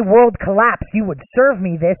that my world collapsed, you would serve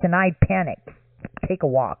me this and I'd panic. Take a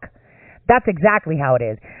walk. That's exactly how it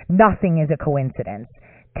is. Nothing is a coincidence.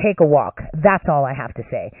 Take a walk. That's all I have to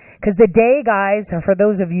say. Because the day, guys, for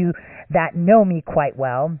those of you that know me quite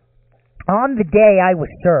well, on the day I was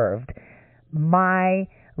served, my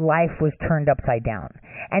life was turned upside down.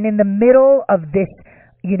 And in the middle of this,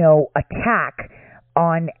 attack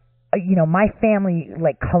on, my family,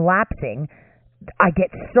 collapsing, I get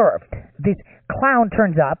served. This clown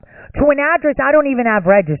turns up to an address I don't even have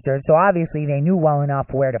registered, so obviously they knew well enough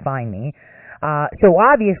where to find me. So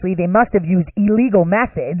obviously they must have used illegal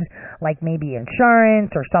methods, like maybe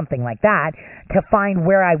insurance or something like that, to find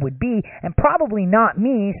where I would be, and probably not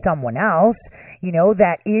me, someone else,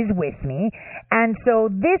 that is with me. And so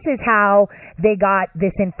this is how they got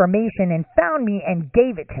this information and found me and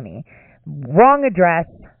gave it to me. Wrong address,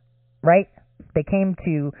 right? They came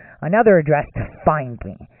to another address to find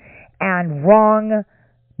me. And wrong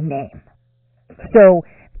name. So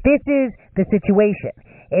this is the situation.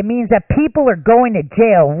 It means that people are going to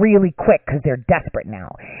jail really quick because they're desperate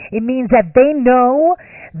now. It means that they know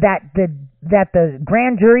that the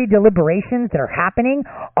grand jury deliberations that are happening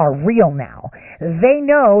are real now. They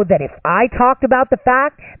know that if I talked about the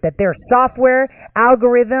fact that their software,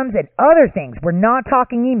 algorithms, and other things, we're not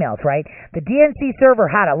talking emails, right? The DNC server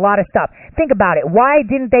had a lot of stuff. Think about it. Why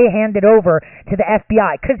didn't they hand it over to the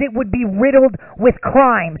FBI? Because it would be riddled with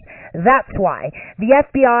crimes. That's why. The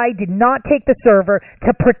FBI did not take the server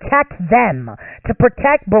to protect them, to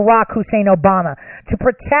protect Barack Hussein Obama, to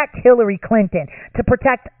protect Hillary Clinton, to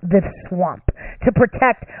protect the swamp, to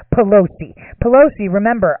protect Pelosi. Pelosi,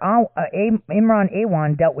 remember, Imran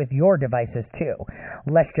Awan dealt with your devices too.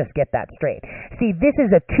 Let's just get that straight. See, this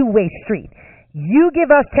is a two-way street. You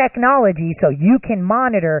give us technology so you can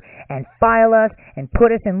monitor and file us and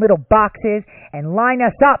put us in little boxes and line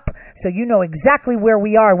us up so you know exactly where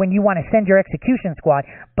we are when you want to send your execution squad,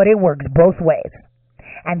 but it works both ways.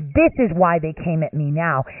 And this is why they came at me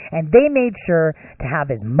now, and they made sure to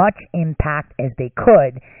have as much impact as they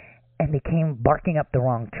could, and they came barking up the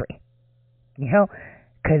wrong tree.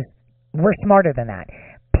 Because we're smarter than that.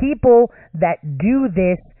 People that do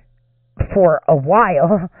this for a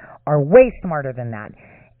while are way smarter than that.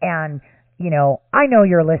 And, I know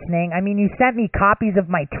you're listening. I mean, you sent me copies of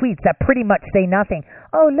my tweets that pretty much say nothing.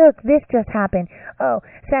 Oh, look, this just happened. Oh,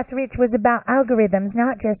 Seth Rich was about algorithms,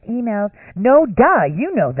 not just emails. No, duh,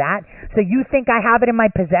 you know that. So you think I have it in my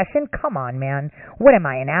possession? Come on, man. What am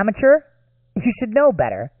I, an amateur? You should know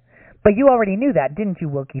better. But you already knew that, didn't you,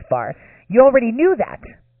 Wilkie Farr? You already knew that.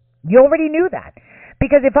 You already knew that.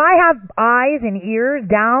 Because if I have eyes and ears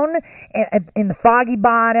down in the Foggy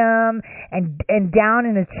Bottom and down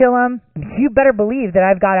in the Chillum, you better believe that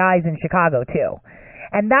I've got eyes in Chicago too.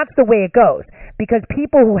 And that's the way it goes. Because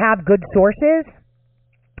people who have good sources,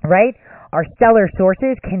 right, our stellar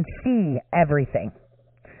sources, can see everything.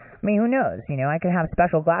 I mean, who knows? I could have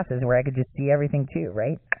special glasses where I could just see everything too,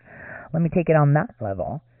 right? Let me take it on that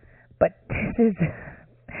level. But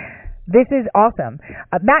this is awesome.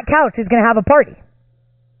 Matt Couch is going to have a party.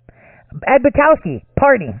 Ed Butowski,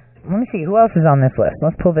 party. Let me see, who else is on this list?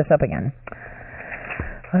 Let's pull this up again.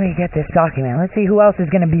 Let me get this document. Let's see who else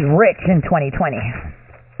is going to be rich in 2020.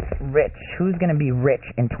 Rich. Who's going to be rich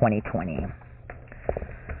in 2020?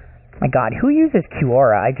 My God, who uses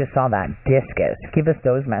Quora? I just saw that. Discus. Give us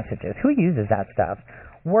those messages. Who uses that stuff?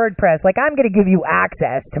 WordPress. Like, I'm going to give you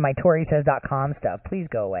access to my ToriSays.com stuff.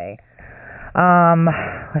 Please go away.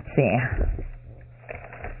 Let's see.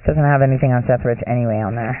 Doesn't have anything on Seth Rich anyway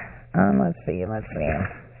on there. Let's see.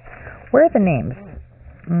 Where are the names?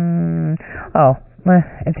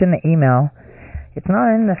 It's in the email. It's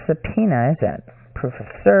not in the subpoena, is it? Proof of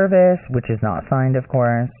service, which is not signed, of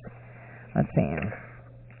course. Let's see.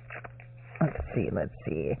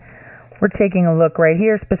 We're taking a look right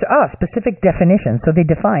here. Specific definition. So they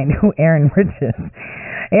defined who Aaron Rich is.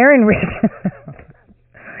 Aaron Rich.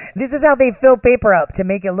 This is how they fill paper up to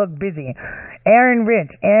make it look busy. Aaron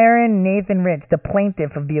Nathan Rich, the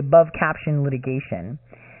plaintiff of the above captioned litigation.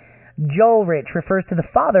 Joel Rich refers to the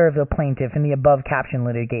father of the plaintiff in the above captioned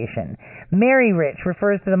litigation. Mary Rich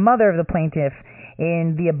refers to the mother of the plaintiff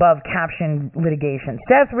in the above captioned litigation.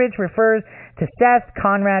 Seth Rich refers to Seth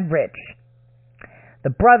Conrad Rich,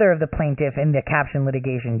 the brother of the plaintiff in the captioned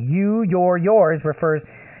litigation. Yours refers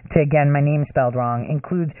to, again, my name spelled wrong,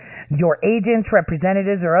 includes your agents,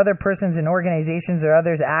 representatives, or other persons in organizations or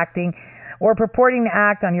others acting or purporting to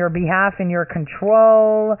act on your behalf in your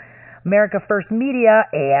control. America First Media,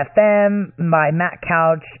 AFM, by Matt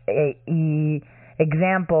Couch, AE.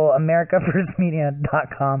 Example,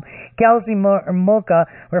 AmericaFirstMedia.com. Kelsey Mulca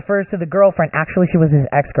refers to the girlfriend. Actually, she was his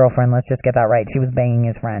ex-girlfriend. Let's just get that right. She was banging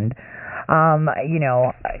his friend. Come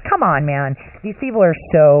on, man. These people are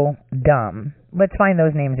so dumb. Let's find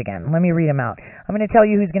those names again. Let me read them out. I'm going to tell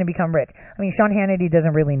you who's going to become rich. I mean, Sean Hannity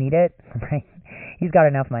doesn't really need it, right? He's got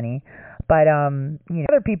enough money. But,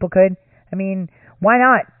 other people could. I mean, why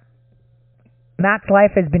not? Matt's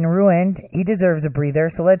life has been ruined. He deserves a breather.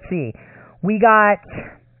 So let's see. We got,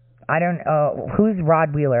 who's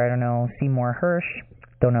Rod Wheeler? I don't know. Seymour Hirsch.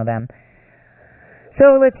 Don't know them.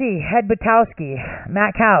 So let's see. Ed Butowski,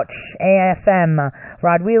 Matt Couch, AFM,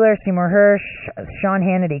 Rod Wheeler, Seymour Hirsch, Sean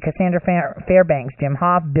Hannity, Cassandra Fairbanks, Jim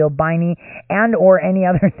Hoff, Bill Biney, and or any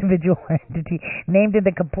other individual or entity named in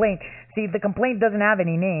the complaint. See, the complaint doesn't have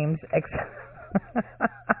any names.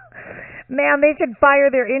 Man, they should fire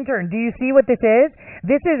their intern. Do you see what this is?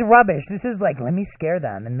 This is rubbish. This is like, let me scare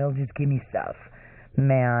them, and they'll just give me stuff.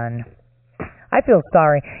 Man, I feel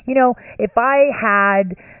sorry. If I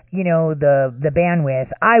had, the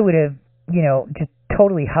bandwidth, I would have, just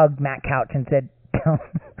totally hugged Matt Couch and said,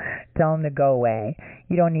 tell him to go away.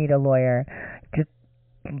 You don't need a lawyer. Just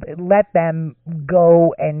let them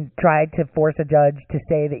go and try to force a judge to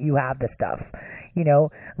say that you have the stuff.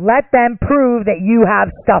 Let them prove that you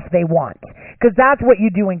have stuff they want, because that's what you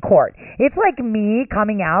do in court. It's like me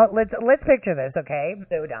coming out. Let's picture this, okay?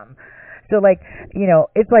 So dumb. So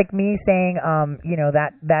it's like me saying,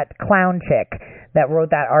 that clown chick that wrote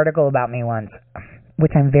that article about me once,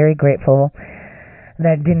 which I'm very grateful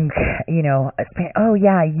that didn't, oh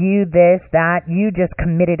yeah, you this, that, you just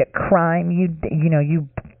committed a crime. You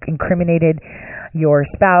incriminated your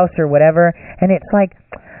spouse or whatever, and it's like,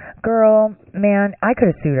 girl, man, I could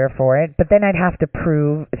have sued her for it, but then I'd have to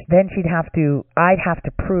prove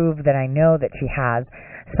that I know that she has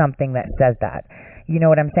something that says that. You know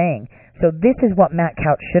what I'm saying? So this is what Matt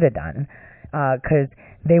Couch should have done, because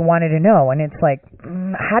they wanted to know, and it's like,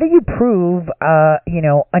 how do you prove,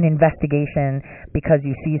 an investigation because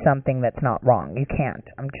you see something that's not wrong? You can't.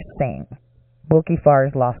 I'm just saying. Wilkie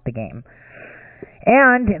Farr's lost the game.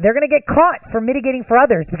 And they're going to get caught for mitigating for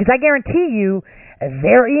others, because I guarantee you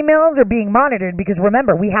Their emails are being monitored because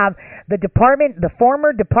remember, we have the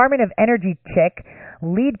former Department of Energy chick,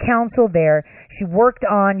 lead counsel there. She worked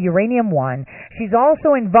on Uranium One. She's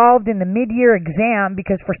also involved in the mid-year exam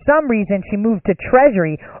because for some reason she moved to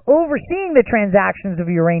Treasury, overseeing the transactions of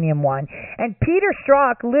Uranium One. And Peter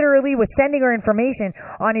Strzok literally was sending her information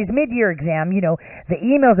on his mid-year exam, the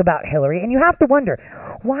emails about Hillary. And you have to wonder,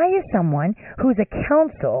 why is someone who's a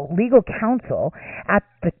legal counsel at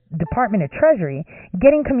the Department of Treasury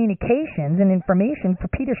getting communications and information for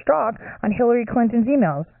Peter Strzok on Hillary Clinton's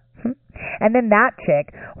emails? And then that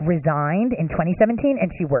chick resigned in 2017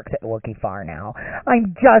 and she works at Willkie Farr now.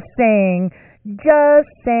 I'm just saying.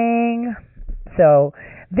 So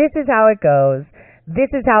this is how it goes. This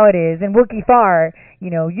is how it is. And Willkie Farr,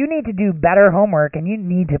 you need to do better homework and you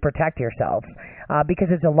need to protect yourself. Because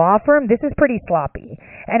as a law firm, this is pretty sloppy.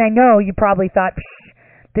 And I know you probably thought,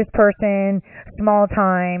 this person, small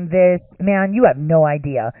time, man, you have no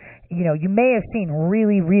idea. You may have seen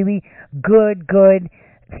really, really good,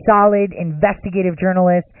 solid investigative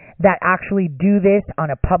journalists that actually do this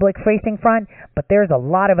on a public facing front, but there's a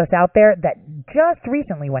lot of us out there that just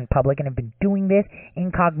recently went public and have been doing this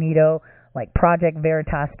incognito, like Project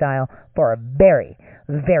Veritas style, for a very,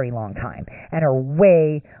 very long time and are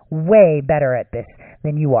way, way better at this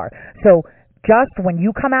than you are. So just when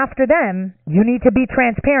you come after them, you need to be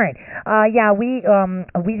transparent.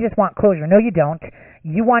 We just want closure. No, you don't.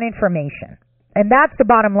 You want information. And that's the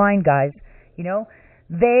bottom line, guys.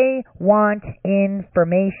 They want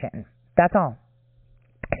information. That's all.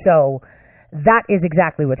 So that is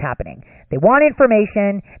exactly what's happening. They want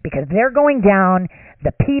information because they're going down.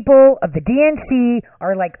 The people of the DNC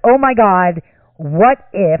are like, oh my God, what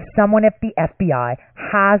if someone at the FBI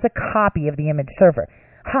has a copy of the image server?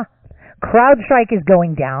 CrowdStrike is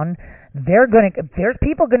going down. There's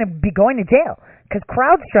people going to be going to jail because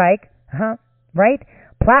CrowdStrike, right?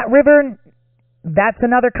 Platte River, that's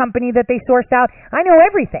another company that they sourced out. I know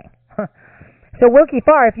everything. So Willkie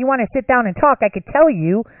Farr, if you want to sit down and talk, I could tell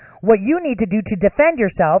you what you need to do to defend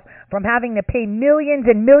yourself from having to pay millions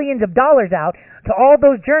and millions of dollars out to all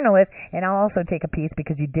those journalists. And I'll also take a piece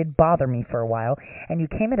because you did bother me for a while and you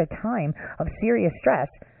came at a time of serious stress.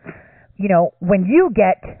 When you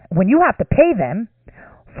have to pay them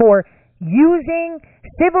for using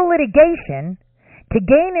civil litigation to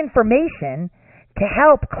gain information to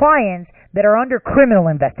help clients that are under criminal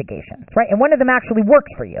investigations, right? And one of them actually works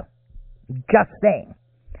for you. Just saying.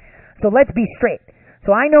 So let's be straight.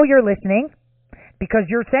 So I know you're listening because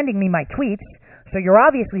you're sending me my tweets, so you're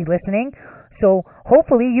obviously listening. So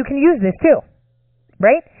hopefully you can use this too,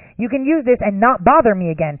 right? You can use this and not bother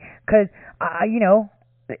me again because,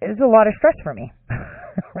 it's a lot of stress for me,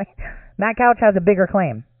 right? Matt Couch has a bigger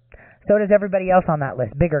claim. So does everybody else on that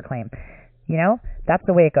list, bigger claim. That's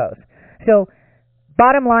the way it goes. So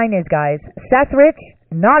bottom line is, guys, Seth Rich,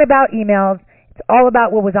 not about emails. It's all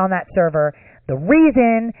about what was on that server. The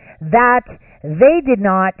reason that they did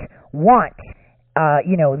not want,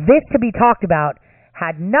 this to be talked about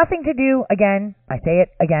had nothing to do, again, I say it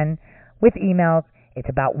again, with emails. It's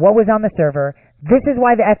about what was on the server. This is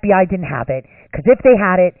why the FBI didn't have it, because if they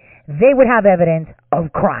had it, they would have evidence of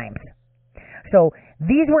crimes. So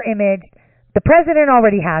these were imaged. The president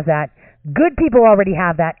already has that. Good people already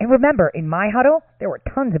have that. And remember, in my huddle, there were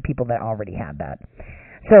tons of people that already had that.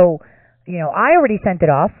 So, I already sent it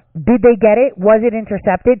off. Did they get it? Was it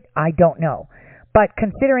intercepted? I don't know. But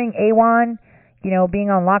considering A1, being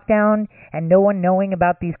on lockdown and no one knowing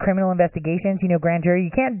about these criminal investigations, grand jury,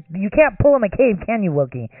 you can't pull a McCabe, can you,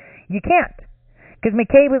 Willkie? You can't. Because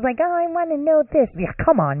McCabe was like, I want to know this. Yeah,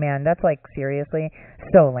 come on, man. That's like, seriously,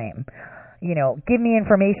 so lame. Give me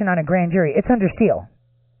information on a grand jury. It's under seal.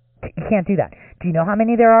 You can't do that. Do you know how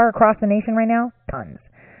many there are across the nation right now? Tons.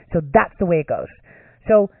 So that's the way it goes.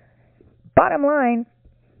 So, bottom line,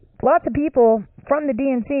 lots of people from the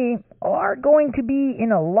DNC are going to be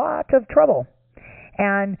in a lot of trouble.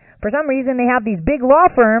 And for some reason, they have these big law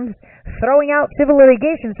firms throwing out civil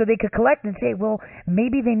litigation so they could collect and say, well,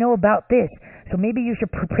 maybe they know about this, so maybe you should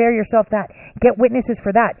prepare yourself that. Get witnesses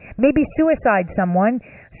for that. Maybe suicide someone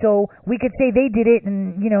so we could say they did it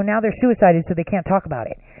and, now they're suicided so they can't talk about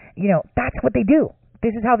it. That's what they do.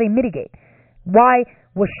 This is how they mitigate. Why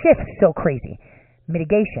was Schiff so crazy?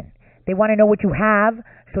 Mitigation. They want to know what you have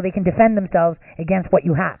so they can defend themselves against what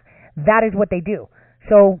you have. That is what they do.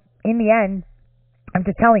 So, in the end, I'm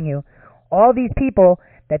just telling you, all these people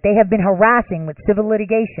that they have been harassing with civil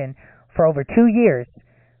litigation for over 2 years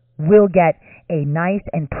will get a nice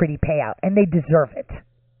and pretty payout, and they deserve it.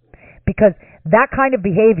 Because that kind of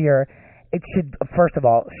behavior it should, first of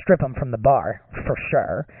all, strip them from the bar for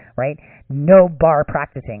sure, right? No bar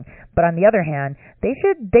practicing. But on the other hand, they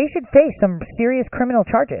should face some serious criminal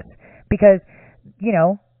charges because,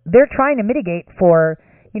 they're trying to mitigate for,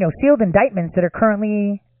 sealed indictments that are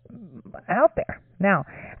currently out there. Now,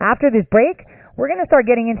 after this break, we're going to start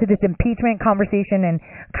getting into this impeachment conversation and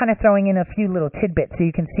kind of throwing in a few little tidbits so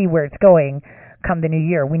you can see where it's going come the new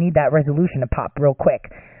year. We need that resolution to pop real quick.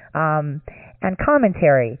 And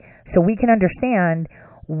commentary so we can understand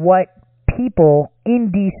what people in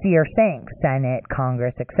D.C. are saying, Senate,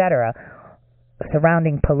 Congress, etc.,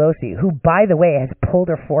 surrounding Pelosi, who, by the way, has pulled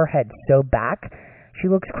her forehead so back, she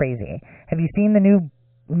looks crazy. Have you seen the new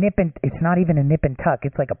nip and, it's not even a nip and tuck,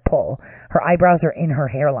 it's like a pull. Her eyebrows are in her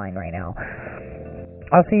hairline right now.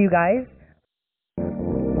 I'll see you guys.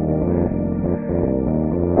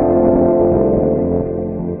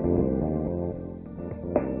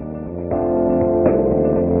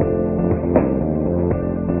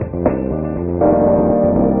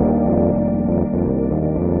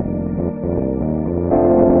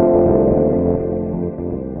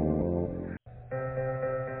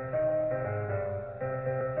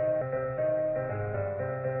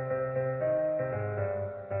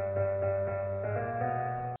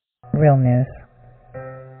 Real news.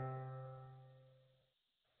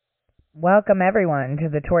 Welcome everyone to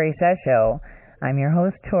the Tori Says Show. I'm your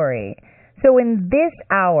host, Tori. So in this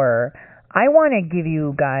hour, I want to give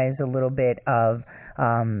you guys a little bit of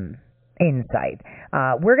insight.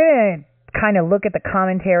 We're going to kind of look at the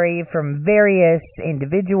commentary from various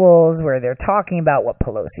individuals where they're talking about what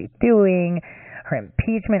Pelosi's doing, her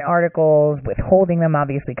impeachment articles, withholding them,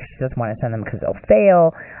 obviously, because she doesn't want to send them because they'll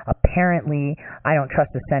fail. Apparently, I don't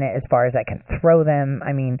trust the Senate as far as I can throw them.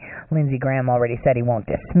 I mean, Lindsey Graham already said he won't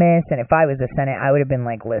dismiss, and if I was the Senate, I would have been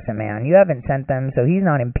like, listen, man, you haven't sent them, so he's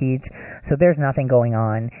not impeached, so there's nothing going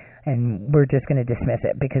on, and we're just going to dismiss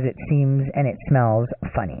it because it seems and it smells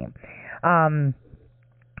funny.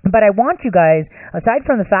 But I want you guys, aside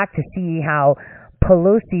from the fact to see how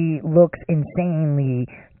Pelosi looks insanely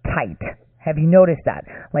tight. Have you noticed that?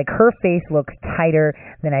 Like, her face looks tighter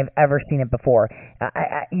than I've ever seen it before.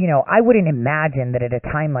 I wouldn't imagine that at a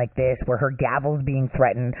time like this, where her gavel's being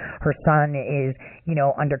threatened, her son is,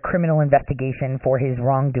 under criminal investigation for his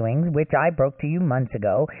wrongdoings, which I broke to you months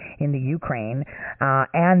ago in the Ukraine,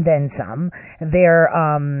 and then some. They're,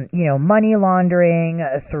 money laundering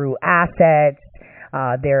through assets.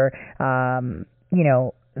 Their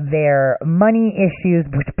money issues,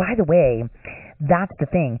 which, by the way, that's the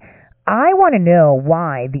thing. I want to know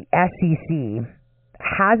why the SEC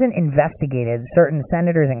hasn't investigated certain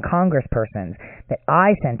senators and congresspersons that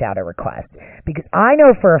I sent out a request. Because I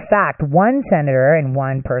know for a fact one senator and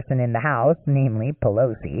one person in the House, namely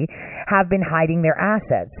Pelosi, have been hiding their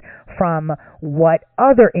assets from what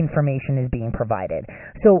other information is being provided.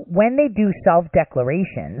 So when they do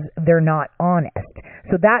self-declarations, they're not honest.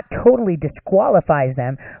 So that totally disqualifies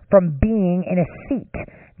them from being in a seat.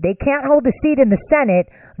 They can't hold a seat in the Senate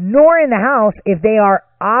nor in the House if they are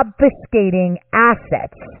obfuscating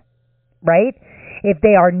assets, right? If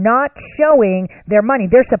they are not showing their money.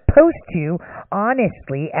 They're supposed to,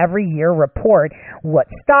 honestly, every year report what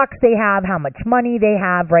stocks they have, how much money they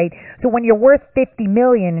have, right? So when you're worth $50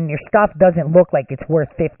 million and your stuff doesn't look like it's worth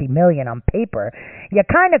 $50 million on paper, you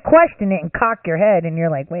kind of question it and cock your head and you're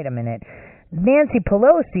like, wait a minute. Nancy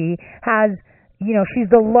Pelosi has... she's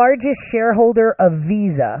the largest shareholder of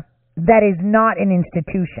Visa that is not an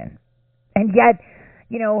institution. And yet,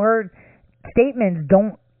 her statements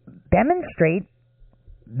don't demonstrate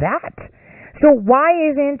that. So why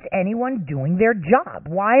isn't anyone doing their job?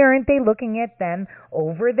 Why aren't they looking at them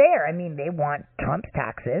over there? I mean, they want Trump's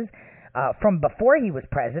taxes from before he was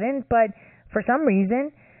president, but for some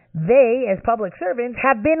reason, they, as public servants,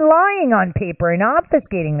 have been lying on paper and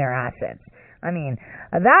obfuscating their assets. I mean,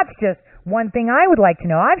 that's just one thing I would like to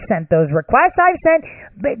know. I've sent those requests. I've sent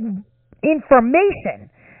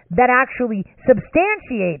information that actually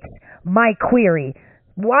substantiates my query.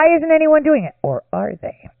 Why isn't anyone doing it? Or are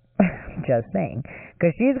they? Just saying.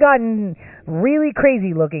 Because she's gotten really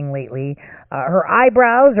crazy looking lately. Her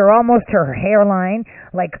eyebrows are almost her hairline.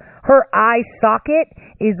 Like, her eye socket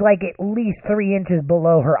is like at least 3 inches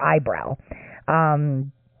below her eyebrow.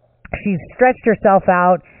 She's stretched herself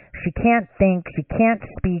out. She can't think. She can't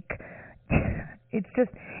speak.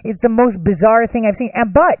 It's the most bizarre thing I've seen.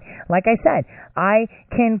 But, like I said, I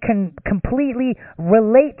can completely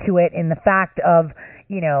relate to it in the fact of,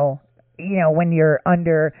 when you're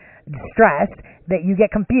under stress, that you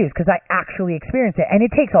get confused, because I actually experienced it. And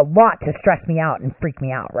it takes a lot to stress me out and freak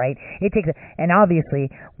me out, right? And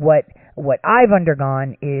obviously, what I've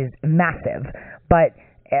undergone is massive. But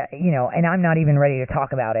and I'm not even ready to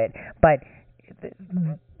talk about it, but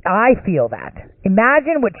I feel that.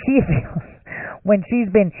 Imagine what she feels when she's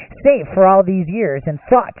been safe for all these years and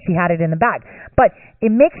thought she had it in the bag. But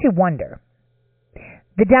it makes you wonder.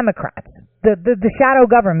 The Democrats, the shadow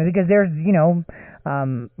government, because there's,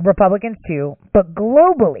 Republicans too, but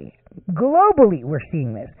globally, we're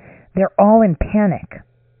seeing this. They're all in panic.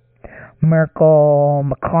 Merkel,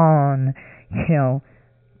 Macron,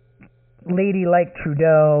 lady like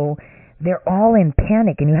Trudeau, they're all in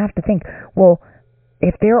panic, and you have to think, well,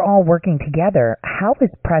 if they're all working together, how is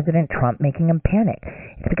President Trump making them panic?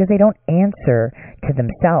 It's because they don't answer to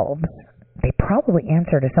themselves. They probably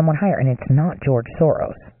answer to someone higher, and it's not George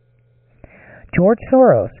Soros. George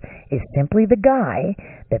Soros is simply the guy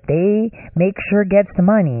that they make sure gets the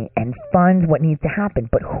money and funds what needs to happen.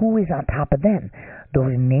 But who is on top of them?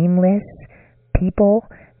 Those nameless people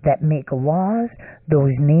that make laws,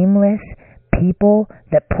 those nameless people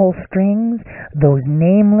that pull strings, those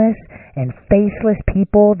nameless and faceless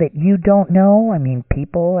people that you don't know. I mean,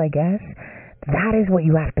 people, I guess. That is what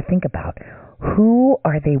you have to think about. Who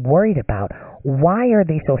are they worried about? Why are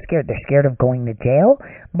they so scared? They're scared of going to jail.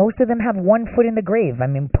 Most of them have 1 foot in the grave. I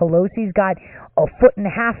mean, Pelosi's got 1.5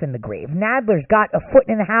 feet in the grave. Nadler's got 1.5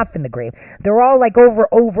 feet in the grave. They're all like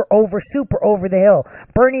super over the hill.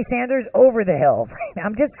 Bernie Sanders over the hill. Right?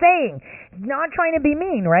 I'm just saying, not trying to be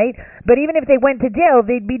mean, right? But even if they went to jail,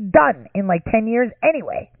 they'd be done in like 10 years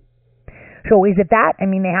anyway. So is it that? I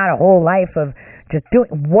mean, they had a whole life of just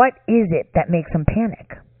doing. What is it that makes them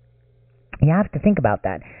panic? You have to think about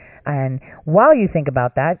that. And while you think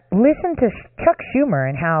about that, listen to Chuck Schumer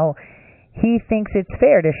and how he thinks it's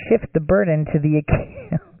fair to shift the burden to the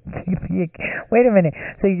accused. Wait a minute.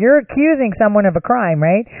 So you're accusing someone of a crime,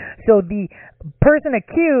 right? So the person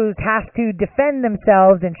accused has to defend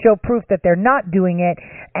themselves and show proof that they're not doing it,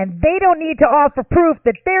 and they don't need to offer proof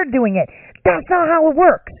that they're doing it. That's not how it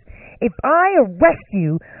works. If I arrest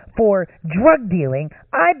you for drug dealing,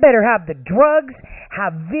 I better have the drugs,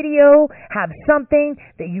 have video, have something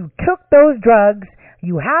that you took those drugs,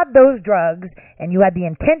 you had those drugs, and you had the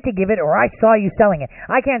intent to give it, or I saw you selling it.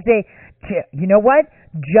 I can't say, you know what?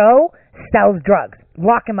 Joe sells drugs.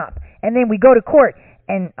 Lock him up. And then we go to court,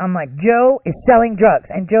 and I'm like, Joe is selling drugs.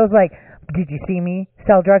 And Joe's like, did you see me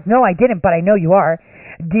sell drugs? No, I didn't, but I know you are.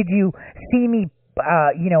 Did you see me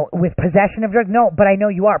with possession of drugs? No, but I know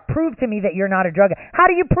you are. Prove to me that you're not a drug. How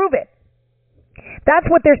do you prove it? That's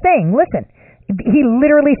what they're saying. Listen, he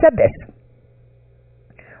literally said this.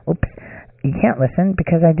 Oops, you can't listen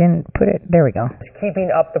because I didn't put it. There we go.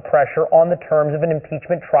 Keeping up the pressure on the terms of an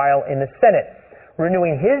impeachment trial in the Senate,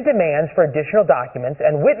 renewing his demands for additional documents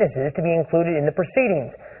and witnesses to be included in the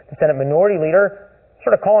proceedings. The Senate Minority Leader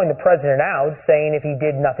sort of calling the president out, saying if he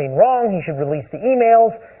did nothing wrong, he should release the emails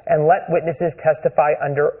and let witnesses testify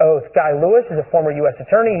under oath. Guy Lewis is a former U.S.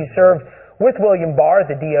 attorney who served with William Barr at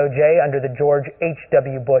the DOJ under the George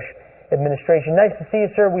H.W. Bush administration. Nice to see you,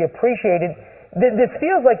 sir. We appreciate it. This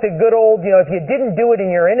feels like the good old, if you didn't do it and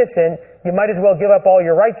you're innocent, you might as well give up all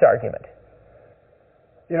your rights argument.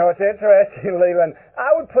 It's interesting, Leland.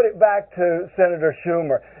 I would put it back to Senator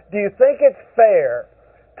Schumer. Do you think it's fair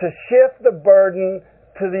to shift the burden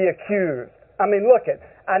to the accused? I mean, look it.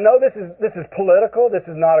 I know this is political. This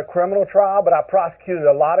is not a criminal trial, but I prosecuted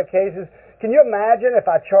a lot of cases. Can you imagine if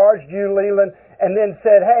I charged you, Leland, and then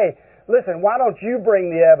said, hey, listen, why don't you bring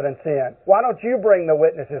the evidence in? Why don't you bring the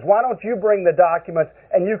witnesses? Why don't you bring the documents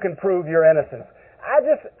and you can prove your innocence?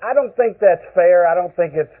 I don't think that's fair. I don't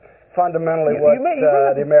think it's fundamentally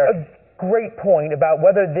the Americans. Great point about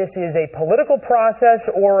whether this is a political process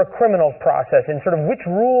or a criminal process and sort of which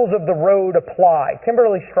rules of the road apply.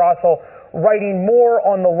 Kimberly Strassel writing more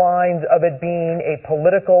on the lines of it being a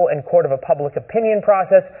political and court of a public opinion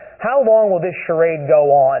process. How long will this charade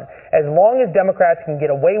go on? As long as Democrats can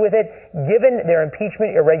get away with it, given their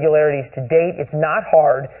impeachment irregularities to date, it's not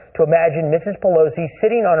hard to imagine Mrs. Pelosi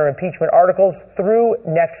sitting on her impeachment articles through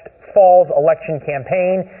next fall's election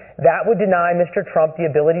campaign. That would deny Mr. Trump the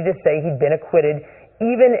ability to say he'd been acquitted,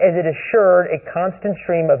 even as it assured a constant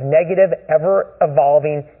stream of negative,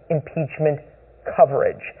 ever-evolving impeachment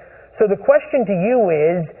coverage. So the question to you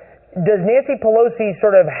is, does Nancy Pelosi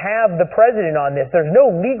sort of have the president on this? There's no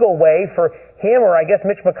legal way for him or I guess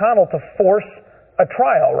Mitch McConnell to force a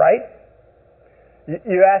trial, right?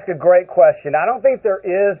 You ask a great question. I don't think there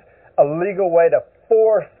is a legal way to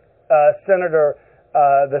force the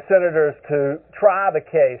senators to try the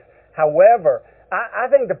case. However, I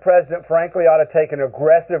think the president, frankly, ought to take an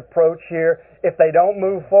aggressive approach here. If they don't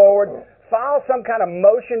move forward, file some kind of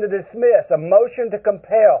motion to dismiss, a motion to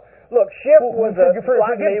compel. Look, Schiff was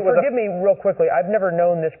forgive me real quickly. I've never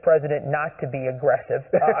known this president not to be aggressive.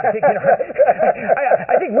 I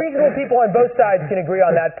think reasonable people on both sides can agree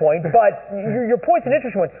on that point. But your point's an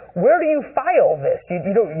interesting one. Where do you file this?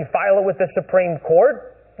 You file it with the Supreme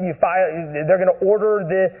Court. They're going to order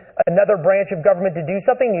another branch of government to do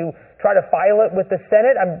something. You try to file it with the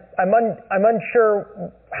Senate. I'm unsure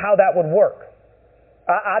how that would work.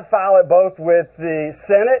 I'd file it both with the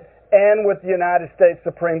Senate and with the United States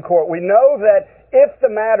Supreme Court. We know that if the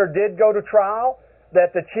matter did go to trial,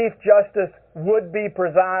 that the Chief Justice would be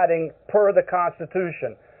presiding per the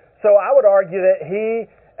Constitution. So I would argue that he,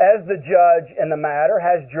 as the judge in the matter,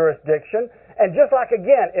 has jurisdiction. And just like,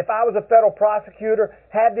 again, if I was a federal prosecutor,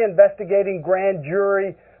 had the investigating grand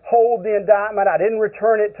jury hold the indictment, I didn't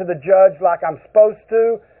return it to the judge like I'm supposed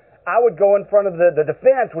to, I would go in front of the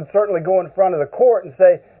defense, would certainly go in front of the court and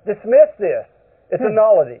say, dismiss this. It's a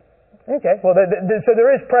nullity. Okay. Well, so there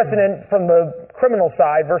is precedent from the criminal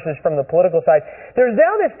side versus from the political side. There's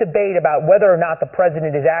now this debate about whether or not the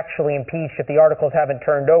president is actually impeached if the articles haven't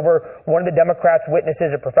turned over. One of the Democrats'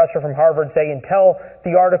 witnesses, a professor from Harvard, say until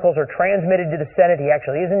the articles are transmitted to the Senate, he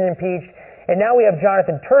actually isn't impeached. And now we have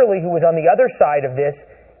Jonathan Turley, who was on the other side of this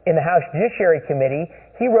in the House Judiciary Committee.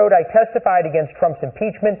 He wrote, "I testified against Trump's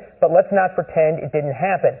impeachment, but let's not pretend it didn't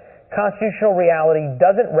happen. Constitutional reality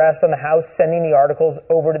doesn't rest on the House sending the articles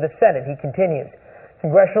over to the Senate." He continues,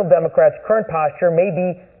 "Congressional Democrats' current posture may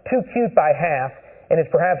be too cute by half and is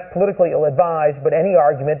perhaps politically ill-advised, but any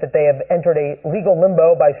argument that they have entered a legal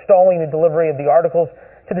limbo by stalling the delivery of the articles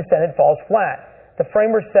to the Senate falls flat. The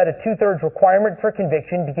framers set a two-thirds requirement for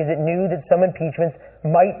conviction because it knew that some impeachments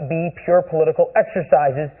might be pure political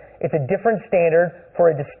exercises. It's a different standard for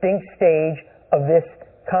a distinct stage of this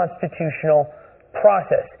constitutional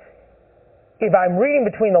process." If I'm reading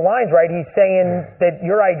between the lines right, he's saying that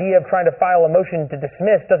your idea of trying to file a motion to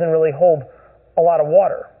dismiss doesn't really hold a lot of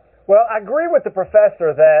water. Well, I agree with the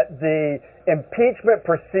professor that the impeachment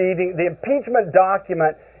proceeding, the impeachment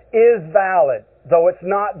document is valid, though it's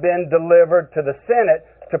not been delivered to the Senate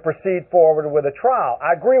to proceed forward with a trial.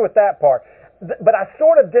 I agree with that part. But I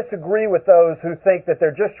sort of disagree with those who think that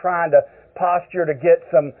they're just trying to posture to get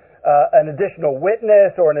an additional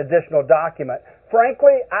witness or an additional document.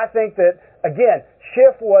 Frankly, I think that, again,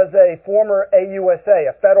 Schiff was a former AUSA,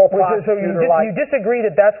 a federal prosecutor. So you disagree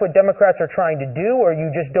that that's what Democrats are trying to do, or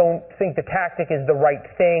you just don't think the tactic is the right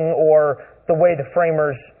thing or the way the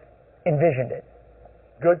framers envisioned it?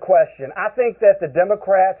 Good question. I think that the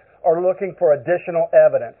Democrats are looking for additional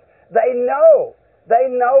evidence. They know,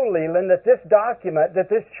 Leland, that this document, that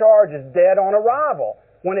this charge is dead on arrival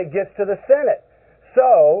when it gets to the Senate.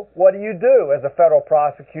 So, what do as a federal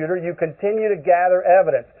prosecutor? You continue to gather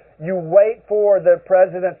evidence. You wait for the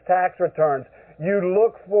president's tax returns. You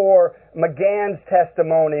look for McGahn's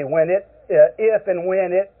testimony if and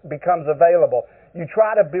when it becomes available. You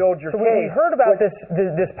try to build your case. We heard about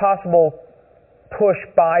this possible push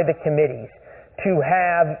by the committees to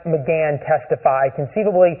have McGahn testify.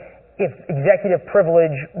 Conceivably, if executive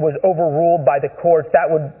privilege was overruled by the courts, that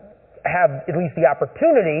would have at least the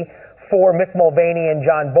opportunity for Mick Mulvaney and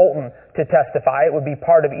John Bolton to testify. It would be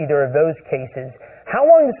part of either of those cases. How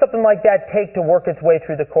long does something like that take to work its way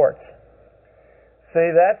through the courts?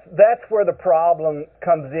 See, that's where the problem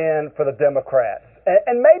comes in for the Democrats.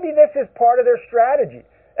 And maybe this is part of their strategy,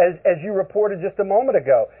 as you reported just a moment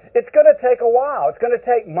ago. It's going to take a while. It's going to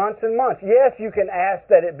take months and months. Yes, you can ask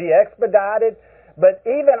that it be expedited, but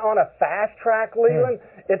even on a fast track, Leland,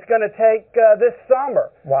 it's going to take this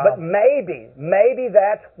summer. Wow. But maybe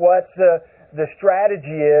that's what the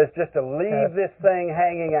strategy is, just to leave this thing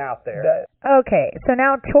hanging out there. Okay, so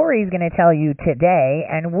now Tori's going to tell you today,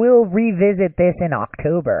 and we'll revisit this in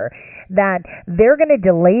October, that they're going to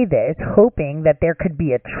delay this, hoping that there could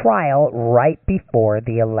be a trial right before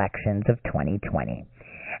the elections of 2020.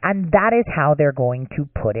 And that is how they're going to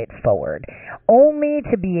put it forward, only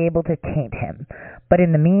to be able to taint him. But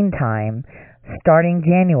in the meantime, starting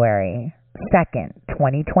January 2nd,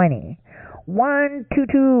 2020,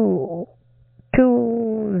 12/20,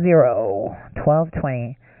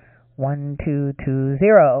 12/20,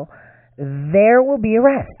 there will be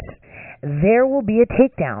arrests. There will be a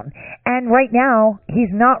takedown. And right now,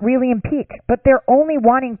 he's not really impeached, but they're only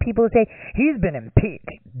wanting people to say, he's been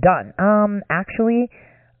impeached. Done. Actually,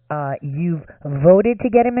 you've voted to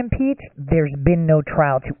get him impeached. There's been no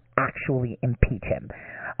trial to actually impeach him.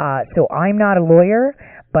 So I'm not a lawyer,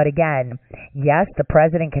 but again, yes, the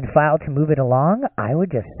president can file to move it along. I would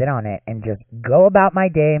just sit on it and just go about my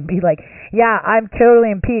day and be like, yeah, I'm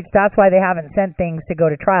totally impeached. That's why they haven't sent things to go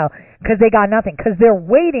to trial, because they got nothing, because they're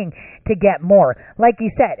waiting to get more. Like you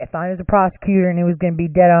said, if I was a prosecutor and it was going to be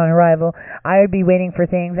dead on arrival, I would be waiting for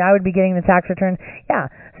things. I would be getting the tax returns. Yeah,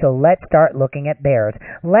 so let's start looking at theirs.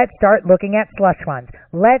 Let's start looking at slush funds.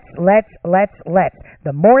 Let's.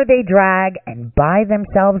 The more they drag and buy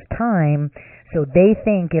themselves time, so they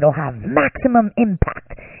think it'll have maximum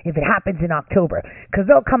impact if it happens in October, because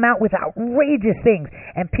they'll come out with outrageous things,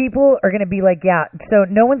 and people are going to be like, yeah, so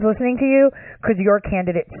no one's listening to you because your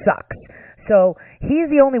candidate sucks. So he's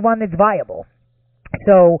the only one that's viable.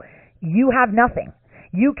 So you have nothing.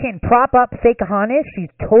 You can prop up Pocahontas. She's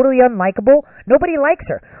totally unlikable. Nobody likes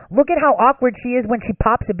her. Look at how awkward she is when she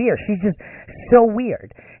pops a beer. She's just so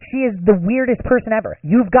weird. She is the weirdest person ever.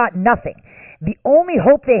 You've got nothing. The only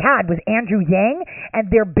hope they had was Andrew Yang,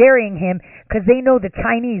 and they're burying him because they know the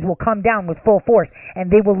Chinese will come down with full force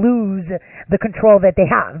and they will lose the control that they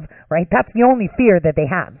have, right? That's the only fear that they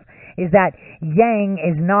have, is that Yang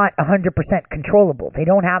is not 100% controllable. They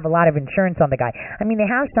don't have a lot of insurance on the guy. I mean, they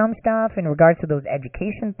have some stuff in regards to those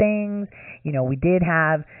education things. You know, we did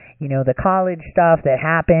have, you know, the college stuff that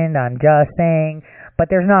happened, I'm just saying, but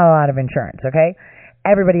there's not a lot of insurance, okay?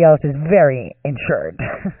 Everybody else is very insured.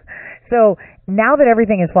 So now that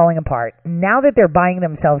everything is falling apart, now that they're buying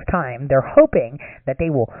themselves time, they're hoping that they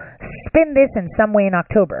will spin this in some way in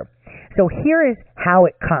October. So here is how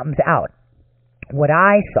it comes out. What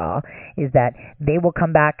I saw is that they will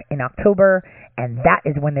come back in October, and that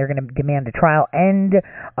is when they're going to demand a trial. End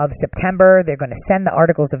of September, they're going to send the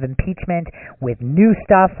articles of impeachment with new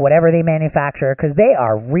stuff, whatever they manufacture, because they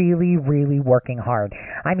are really, really working hard.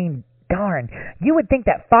 I mean, darn, you would think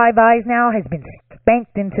that Five Eyes now has been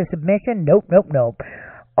spanked into submission. Nope.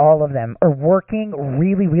 All of them are working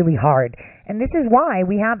really, really hard. And this is why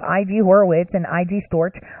we have IG Horowitz and IG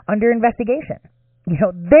Storch under investigation. You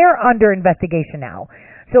know, they're under investigation now.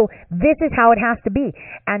 So this is how it has to be.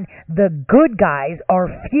 And the good guys are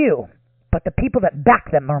few, but the people that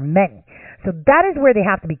back them are many. So that is where they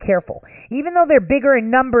have to be careful. Even though they're bigger in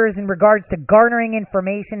numbers in regards to garnering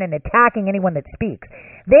information and attacking anyone that speaks,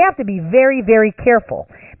 they have to be very, very careful.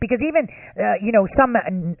 Because even, some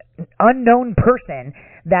unknown person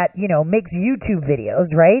that, makes YouTube videos,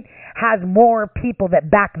 right, has more people that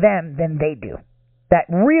back them than they do, that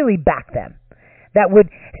really back them, that would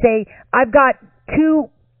say, I've got 2,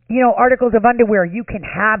 articles of underwear, you can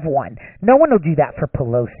have one. No one will do that for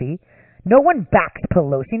Pelosi. No one backs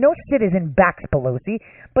Pelosi. No citizen backs Pelosi.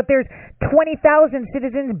 But there's 20,000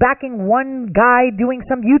 citizens backing one guy doing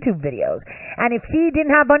some YouTube videos. And if he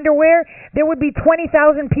didn't have underwear, there would be 20,000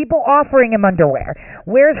 people offering him underwear.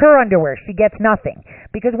 Where's her underwear? She gets nothing.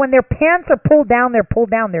 Because when their pants are pulled down, they're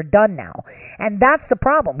pulled down. They're done now. And that's the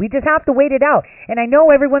problem. We just have to wait it out. And I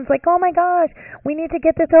know everyone's like, oh my gosh, we need to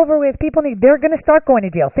get this over with. They're going to start going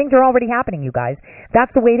to jail. Things are already happening, you guys.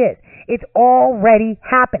 That's the way it is. It's already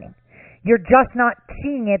happening. You're just not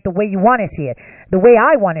seeing it the way you want to see it. The way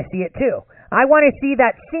I want to see it, too. I want to see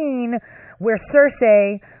that scene where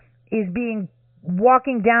Cersei is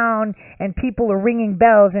walking down and people are ringing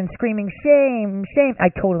bells and screaming, shame, shame. I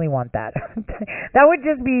totally want that. That would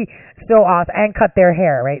just be so awesome. And cut their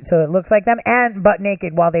hair, right? So it looks like them, and butt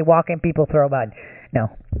naked while they walk and people throw mud. No,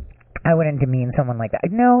 I wouldn't demean someone like that.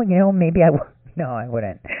 No, maybe I would. No, I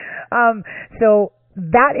wouldn't. So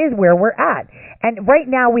that is where we're at. And right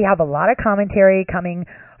now we have a lot of commentary coming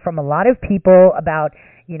from a lot of people about,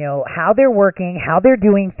 how they're working, how they're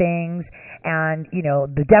doing things. And,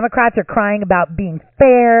 the Democrats are crying about being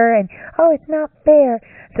fair and, oh, it's not fair.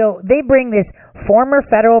 So they bring this former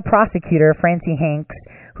federal prosecutor, Francie Hanks,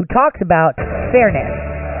 who talks about fairness.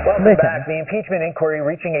 Welcome back. The impeachment inquiry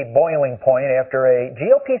reaching a boiling point after a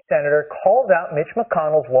GOP senator calls out Mitch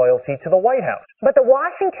McConnell's loyalty to the White House. But the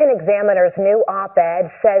Washington Examiner's new op-ed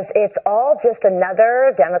says it's all just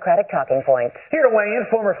another Democratic talking point. Here to weigh in,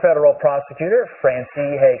 former federal prosecutor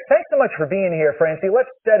Francie Hanks. Thanks so much for being here, Francie. Let's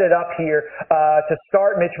set it up here. To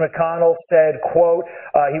start, Mitch McConnell said, quote,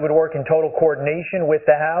 he would work in total coordination with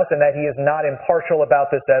the House and that he is not impartial about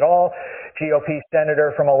this at all. GOP Senator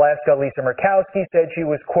from Alaska, Lisa Murkowski, said she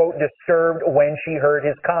was, quote, disturbed when she heard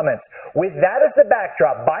his comments. With that as the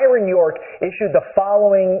backdrop, Byron York issued the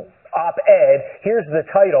following op-ed. Here's the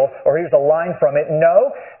title, or here's a line from it. No,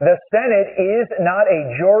 the Senate is not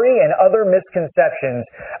a jury and other misconceptions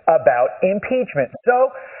about impeachment. So,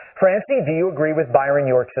 Francie, do you agree with Byron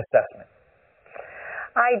York's assessment?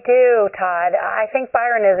 I do, Todd. I think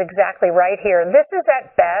Byron is exactly right here. This is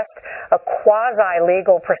at best a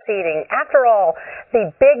quasi-legal proceeding. After all,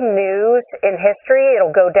 the big news in history,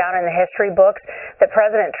 it'll go down in the history books, that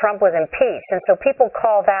President Trump was impeached. And so people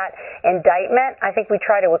call that indictment. I think we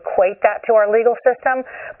try to equate that to our legal system.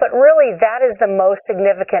 But really, that is the most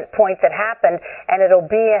significant point that happened, and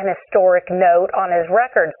it'll be an historic note on his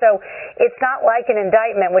record. So it's not like an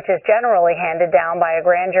indictment, which is generally handed down by a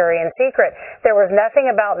grand jury in secret. There was nothing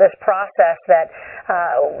about this process that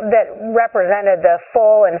represented the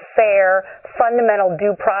full and fair, fundamental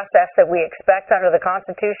due process that we expect under the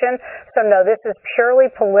Constitution. So no, this is purely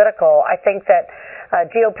political. I think that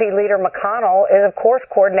GOP leader McConnell is, of course,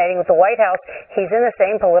 coordinating with the White House. He's in the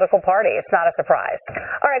same political party. It's not a surprise.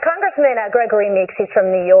 All right, Congressman Gregory Meeks, he's from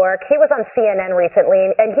New York. He was on CNN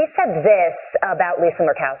recently, and he said this about Lisa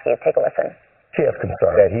Murkowski. Take a listen. She has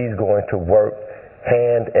concern that he's going to work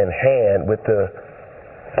hand in hand with the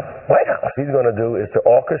White House. He's going to do is to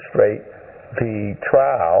orchestrate the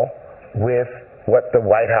trial with what the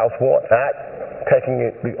White House wants, not taking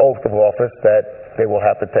the oath of office that they will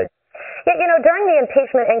have to take. Yeah, you know, during the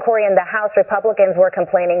impeachment inquiry in the House, Republicans were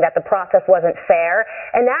complaining that the process wasn't fair.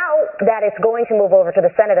 And now that it's going to move over to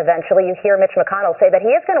the Senate eventually, you hear Mitch McConnell say that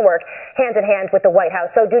he is going to work hand in hand with the White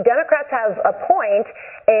House. So do Democrats have a point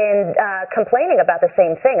in complaining about the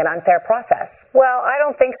same thing, an unfair process? Well, I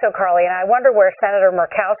don't think so, Carly, and I wonder where Senator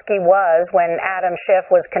Murkowski was when Adam Schiff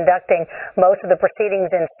was conducting most of the proceedings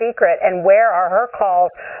in secret, and where are her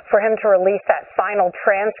calls for him to release that final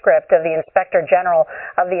transcript of the Inspector General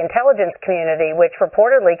of the intelligence community, which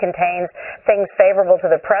reportedly contains things favorable to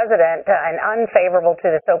the president and unfavorable to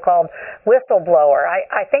the so-called whistleblower.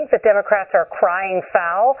 I think the Democrats are crying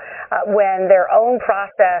foul when their own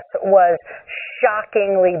process was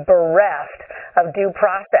shockingly bereft of due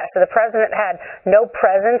process. So the president had no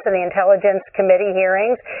presence in the Intelligence Committee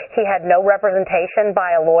hearings. He had no representation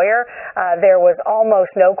by a lawyer. There was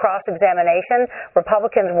almost no cross-examination.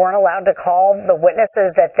 Republicans weren't allowed to call the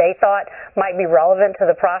witnesses that they thought might be relevant to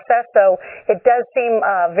the process. So it does seem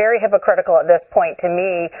very hypocritical at this point to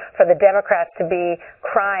me for the Democrats to be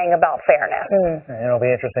crying about fairness. It'll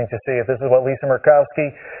be interesting to see if this is what Lisa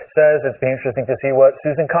Murkowski says. It'll be interesting to see what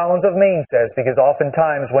Susan Collins of Maine says, because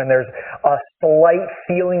oftentimes when there's a slight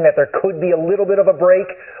feeling that there could be a little bit of a break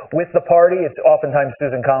with the party, it's oftentimes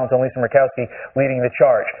Susan Collins and Lisa Murkowski leading the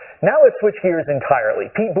charge. Now let's switch gears entirely.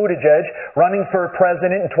 Pete Buttigieg running for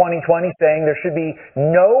president in 2020, saying there should be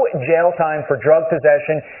no jail time for drug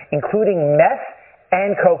possession, including meth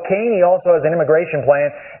and cocaine. He also has an immigration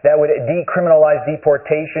plan that would decriminalize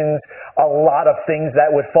deportations, a lot of things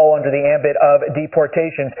that would fall under the ambit of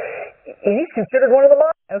deportations. He's considered one of the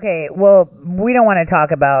models. Okay, well, we don't want to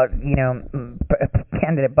talk about,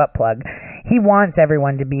 candidate butt plug. He wants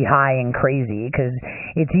everyone to be high and crazy because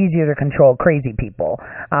it's easier to control crazy people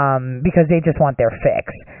because they just want their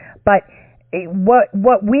fix. But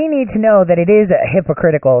what we need to know that it is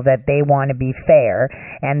hypocritical that they want to be fair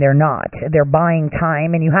and they're not. They're buying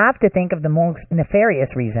time, and you have to think of the most nefarious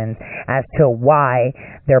reasons as to why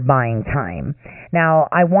they're buying time. Now,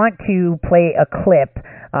 I want to play a clip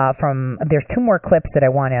there's two more clips that I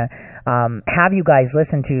want to have you guys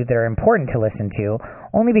listen to that are important to listen to,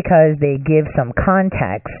 only because they give some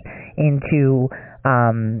context into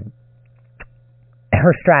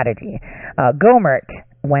her strategy. Gohmert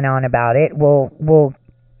went on about it.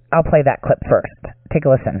 I'll play that clip first. Take a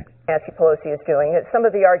listen. Nancy Pelosi is doing it. Some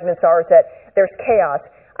of the arguments are that there's chaos.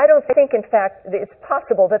 I don't think, in fact, it's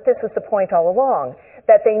possible that this was the point all along,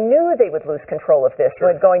 that they knew they would lose control of this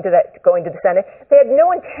when going to the Senate. They had no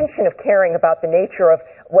intention of caring about the nature of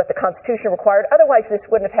what the Constitution required. Otherwise, this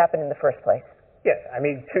wouldn't have happened in the first place. Yeah, I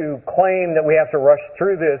mean, to claim that we have to rush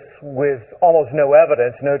through this with almost no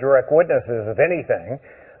evidence, no direct witnesses of anything,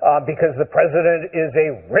 because the president is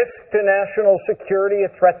a risk to national security, a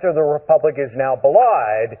threat to the republic, is now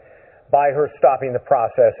belied by her stopping the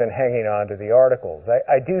process and hanging on to the articles.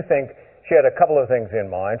 I do think she had a couple of things in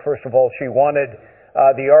mind. First of all, she wanted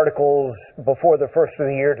the articles before the first of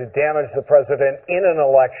the year to damage the president in an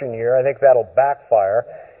election year. I think that'll backfire.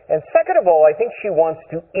 And second of all, I think she wants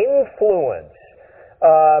to influence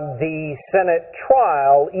the Senate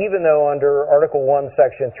trial, even though under Article 1,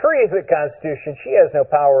 Section 3 of the Constitution, she has no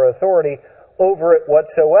power or authority over it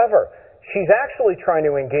whatsoever. She's actually trying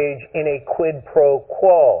to engage in a quid pro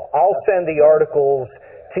quo. I'll send the articles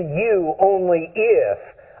to you only if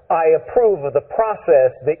I approve of the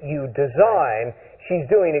process that you design. She's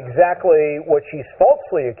doing exactly what she's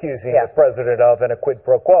falsely accusing the president of in a quid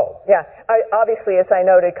pro quo. Yeah, obviously, as I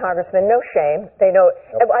noted, Congressman, no shame. They know.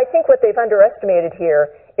 I think what they've underestimated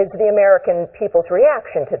here is the American people's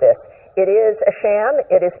reaction to this. It is a sham.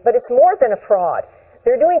 But it's more than a fraud.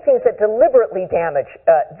 They're doing things that deliberately damage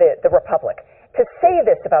the republic. To say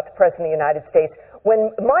this about the President of the United States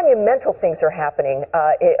when monumental things are happening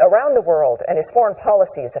around the world and his foreign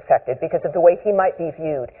policy is affected because of the way he might be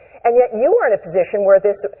viewed, and yet you are in a position where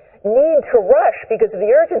this need to rush because of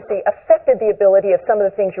the urgency affected the ability of some of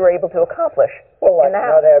the things you were able to accomplish. Well, like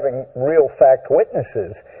not having real fact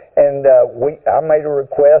witnesses. And I made a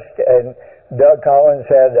request, and Doug Collins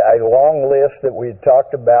had a long list that we had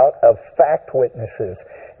talked about of fact witnesses.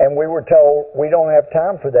 And we were told, we don't have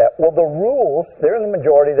time for that. Well, the rules, they're in the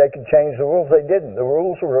majority, they could change the rules. They didn't. The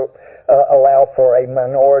rules were allow for a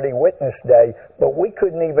minority witness day, but we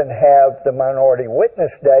couldn't even have the minority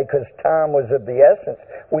witness day because time was of the essence.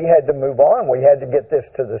 We had to move on. We had to get this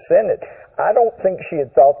to the Senate. I don't think she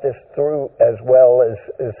had thought this through as well as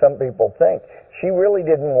some people think. She really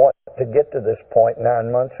didn't want to get to this point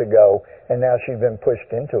 9 months ago, and now she's been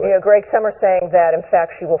pushed into it. You know, Greg Summer saying that, in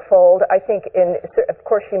fact, she will fold. I think, of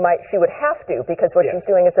course, she would have to, because what she's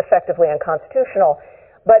doing is effectively unconstitutional.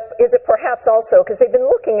 But is it perhaps also, because they've been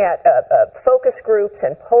looking at focus groups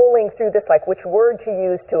and polling through this, like which word to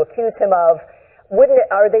use to accuse him of,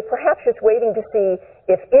 are they perhaps just waiting to see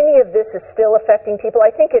if any of this is still affecting people?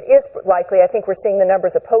 I think it is likely. I think we're seeing the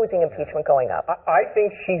numbers opposing impeachment going up. I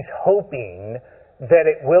think she's hoping that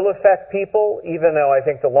it will affect people, even though I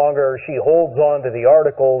think the longer she holds on to the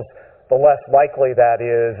articles, the less likely that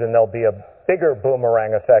is, and there'll be a bigger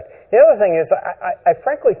boomerang effect. The other thing is, I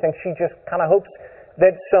frankly think she just kind of hopes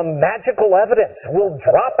that some magical evidence will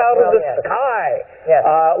drop out of the sky,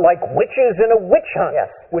 like witches in a witch hunt,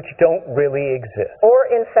 which don't really exist. Or,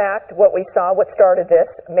 in fact, what we saw, what started this,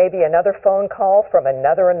 maybe another phone call from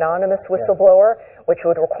another anonymous whistleblower, which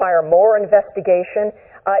would require more investigation.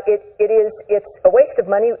 It's a waste of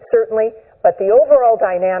money, certainly, but the overall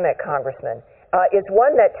dynamic, Congressman, is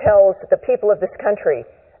one that tells the people of this country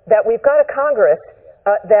that we've got a Congress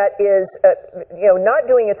that is, not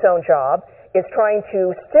doing its own job, is trying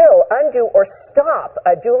to still undo or stop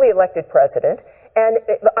a duly elected president. And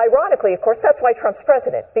ironically, of course, that's why Trump's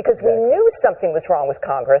president, because we knew something was wrong with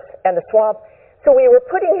Congress and the swamp, so we were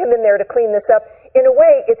putting him in there to clean this up. In a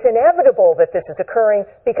way, it's inevitable that this is occurring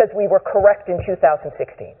because we were correct in 2016.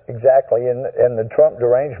 Exactly, and the Trump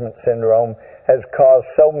derangement syndrome has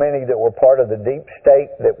caused so many that were part of the deep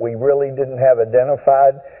state that we really didn't have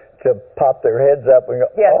identified to pop their heads up and go,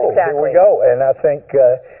 exactly. Here we go. And I think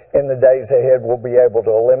in the days ahead we'll be able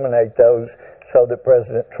to eliminate those so that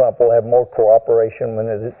President Trump will have more cooperation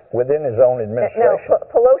within his own administration. Now,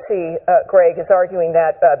 Pelosi, Greg, is arguing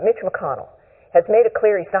that Mitch McConnell has made it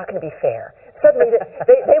clear he's not going to be fair. Suddenly,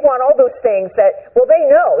 they want all those things that, well, they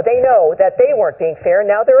know that they weren't being fair.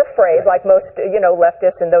 Now they're afraid, like most,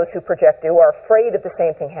 leftists and those who project do, are afraid of the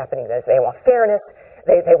same thing happening. They want fairness.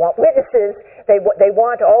 They want witnesses. They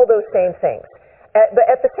want all those same things. But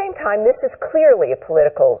at the same time, this is clearly a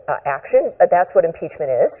political action. That's what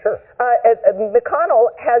impeachment is. Sure.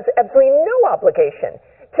 McConnell has absolutely no obligation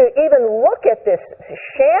to even look at this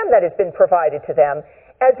sham that has been provided to them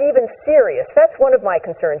as even serious. That's one of my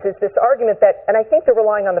concerns, is this argument that, and I think they're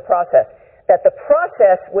relying on the process, that the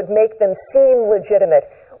process would make them seem legitimate,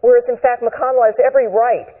 whereas in fact McConnell has every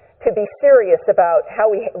right to be serious about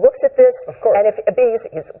how he looks at this. Of course. And if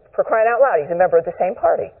he's, for crying out loud, he's a member of the same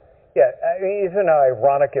party. Yeah, isn't it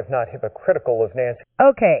ironic, if not hypocritical, of Nancy?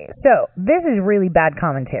 Okay, so this is really bad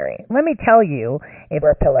commentary. Let me tell you, if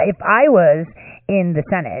I was in the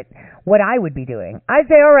Senate, what I would be doing. I'd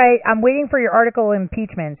say, all right, I'm waiting for your article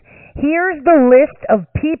impeachments. Here's the list of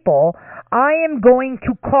people I am going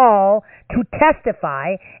to call to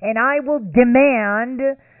testify, and I will demand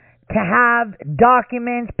to have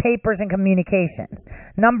documents, papers, and communications.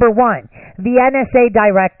 Number 1, the NSA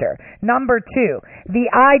director. Number 2, the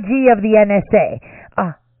IG of the NSA.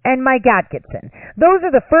 And Mike Atkinson. Those are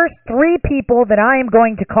the first 3 people that I am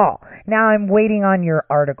going to call. Now I'm waiting on your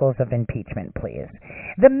articles of impeachment, please.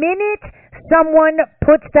 The minute someone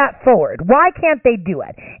puts that forward, why can't they do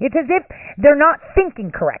it? It's as if they're not thinking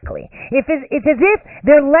correctly. It's as if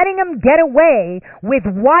they're letting them get away with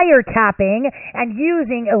wiretapping and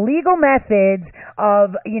using illegal methods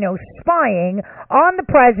of, spying on the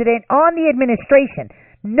president, on the administration.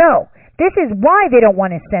 No. This is why they don't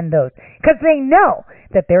want to send those, because they know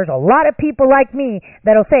that there's a lot of people like me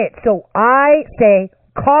that'll say it. So I say,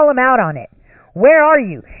 call them out on it. Where are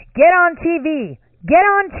you? Get on TV. Get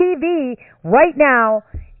on TV right now.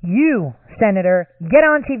 You, Senator, get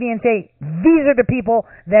on TV and say, these are the people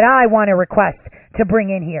that I want to request to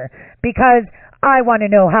bring in here, because I want to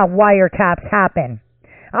know how wiretaps happen.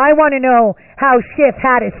 I want to know how Schiff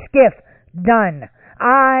had his skiff done.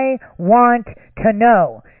 I want to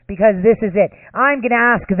know. because this is it. I'm going to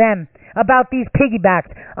ask them about these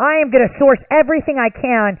piggybacks. I am going to source everything I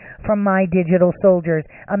can from my digital soldiers,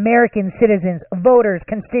 American citizens, voters,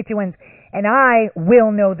 constituents, and I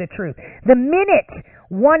will know the truth. The minute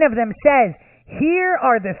one of them says, here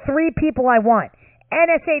are the 3 people I want,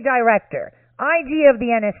 NSA director, IG of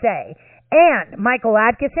the NSA, and Michael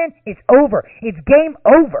Atkinson, it's over. It's game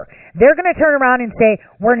over. They're going to turn around and say,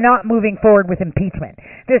 we're not moving forward with impeachment.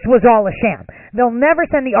 This was all a sham. They'll never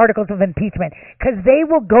send the articles of impeachment because they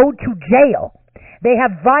will go to jail. They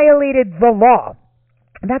have violated the law.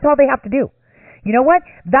 And that's all they have to do. You know what?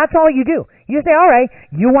 That's all you do. You say, all right,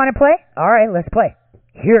 you want to play? All right, let's play.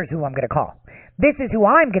 Here's who I'm going to call. This is who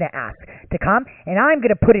I'm going to ask to come, and I'm going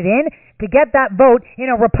to put it in to get that vote in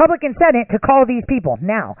a Republican Senate to call these people.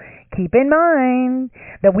 Now, keep in mind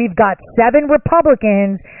that we've got 7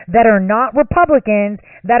 Republicans that are not Republicans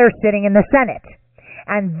that are sitting in the Senate.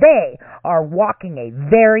 And they are walking a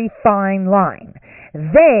very fine line.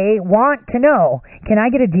 They want to know, can I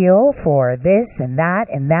get a deal for this and that,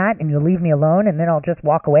 and you'll leave me alone, and then I'll just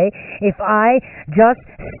walk away? If I just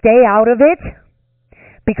stay out of it,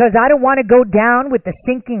 because I don't want to go down with the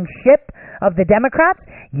sinking ship of the Democrats,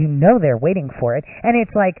 you know they're waiting for it. And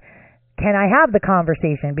it's like, can I have the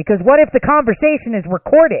conversation? Because what if the conversation is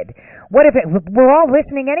recorded? What if we're all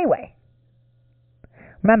listening anyway?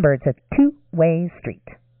 Remember, it's a 2-way street.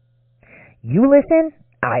 You listen,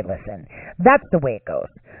 I listen. That's the way it goes.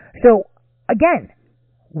 So, again,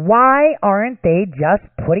 why aren't they just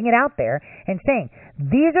putting it out there and saying,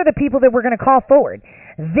 these are the people that we're going to call forward.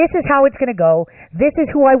 This is how it's going to go. This is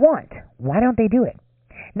who I want. Why don't they do it?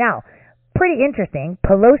 Now, pretty interesting.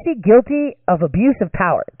 Pelosi guilty of abuse of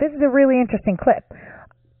power. This is a really interesting clip.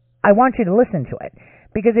 I want you to listen to it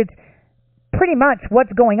because it's pretty much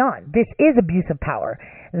what's going on. This is abuse of power.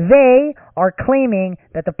 They are claiming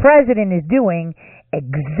that the president is doing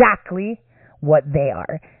exactly what they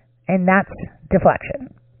are, and that's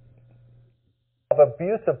deflection. Of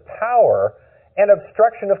abuse of power and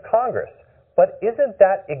obstruction of Congress. But isn't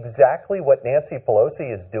that exactly what Nancy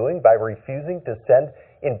Pelosi is doing by refusing to send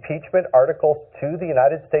impeachment articles to the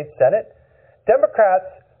United States Senate?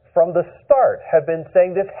 Democrats from the start have been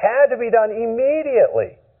saying this had to be done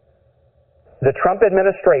immediately. The Trump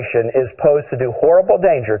administration is posed to do horrible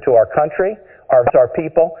danger to our country, our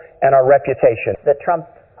people, and our reputation. The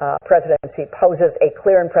Trump presidency poses a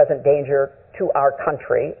clear and present danger to our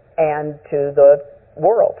country and to the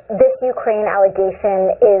world. This Ukraine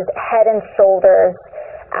allegation is head and shoulders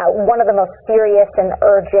one of the most serious and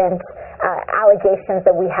urgent allegations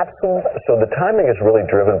that we have seen. So the timing is really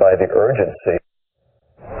driven by the urgency.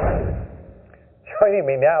 Joining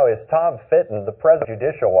me now is Tom Fitton, the president of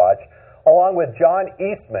Judicial Watch, along with John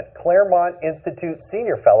Eastman, Claremont Institute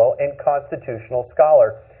Senior Fellow and Constitutional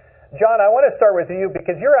Scholar. John, I want to start with you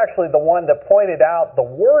because you're actually the one that pointed out the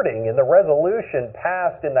wording in the resolution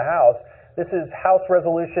passed in the House. This is House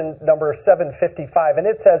Resolution number 755, and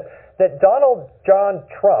it says that Donald John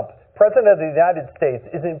Trump, President of the United States,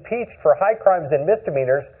 is impeached for high crimes and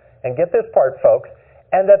misdemeanors, and get this part, folks,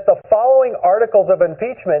 and that the following articles of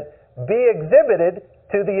impeachment be exhibited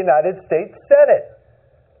to the United States Senate.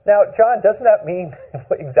 Now, John, doesn't that mean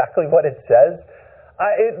exactly what it says?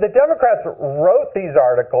 The Democrats wrote these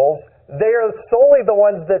articles. They are solely the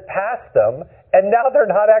ones that passed them, and now they're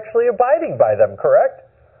not actually abiding by them, correct?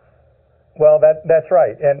 Well, that's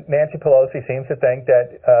right. And Nancy Pelosi seems to think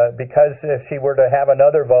that because if she were to have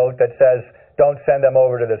another vote that says don't send them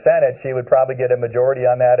over to the Senate, she would probably get a majority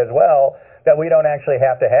on that as well, that we don't actually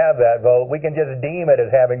have to have that vote. We can just deem it as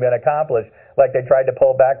having been accomplished, like they tried to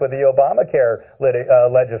pull back with the Obamacare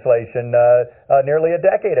legislation nearly a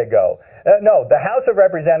decade ago. No, the House of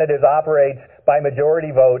Representatives operates by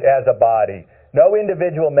majority vote as a body. No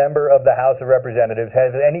individual member of the House of Representatives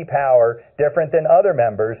has any power different than other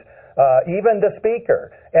members, even the Speaker.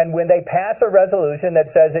 And when they pass a resolution that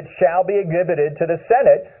says it shall be exhibited to the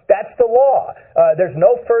Senate, that's the law. There's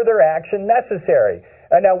no further action necessary.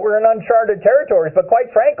 Now, we're in uncharted territories, but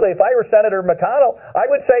quite frankly, if I were Senator McConnell, I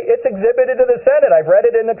would say it's exhibited to the Senate. I've read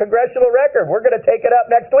it in the congressional record. We're going to take it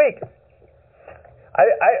up next week.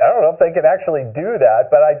 I don't know if they can actually do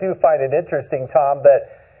that, but I do find it interesting, Tom,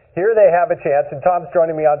 that here they have a chance, and Tom's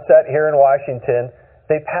joining me on set here in Washington.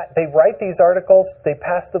 They write these articles, they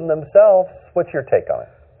pass them themselves. What's your take on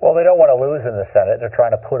it? Well, they don't want to lose in the Senate. They're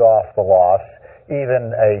trying to put off the loss.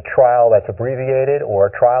 Even a trial that's abbreviated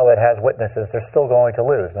or a trial that has witnesses, they're still going to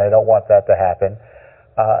lose, and they don't want that to happen.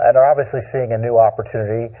 And they're obviously seeing a new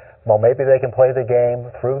opportunity. Well, maybe they can play the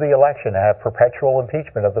game through the election and have perpetual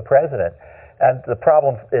impeachment of the president. And the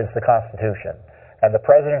problem is the Constitution. and the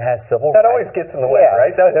president has civil That rights. always gets in the way, Yeah,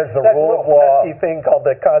 right? there's the rule of law. That thing called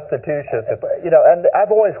the Constitution. And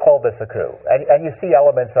I've always called this a coup. And you see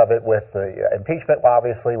elements of it with the impeachment,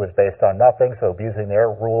 obviously, was based on nothing, so abusing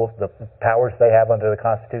their rules, the powers they have under the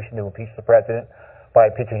Constitution to impeach the president by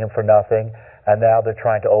impeaching him for nothing, and now they're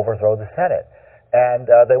trying to overthrow the Senate. And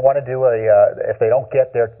they want to do if they don't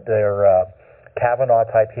get their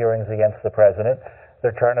Kavanaugh-type hearings against the president,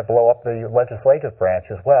 they're trying to blow up the legislative branch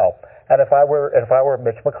as well. And if I were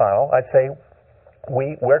Mitch McConnell, I'd say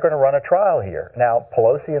we're going to run a trial here. Now,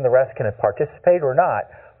 Pelosi and the rest can participate or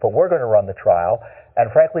not, but we're going to run the trial.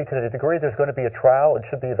 And frankly, to the degree there's going to be a trial, it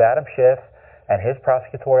should be of Adam Schiff and his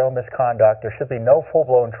prosecutorial misconduct. There should be no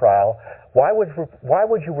full-blown trial. Why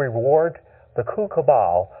would you reward the coup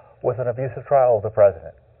cabal with an abusive trial of the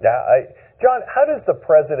president? Yeah, John, how does the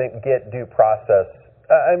president get due process?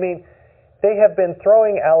 I mean, they have been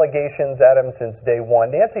throwing allegations at him since day one.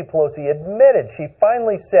 Nancy Pelosi admitted, she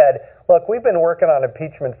finally said, look, we've been working on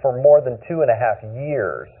impeachment for more than 2.5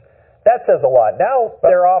 years. That says a lot. Now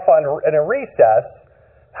they're off in a recess.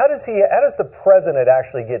 How does the president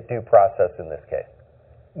actually get due process in this case?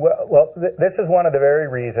 Well, this is one of the very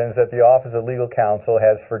reasons that the Office of Legal Counsel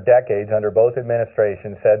has for decades under both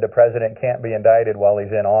administrations said the president can't be indicted while he's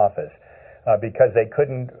in office. Because they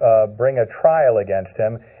couldn't bring a trial against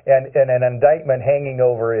him, and an indictment hanging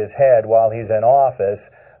over his head while he's in office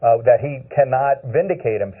that he cannot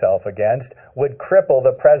vindicate himself against would cripple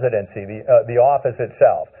the presidency, the office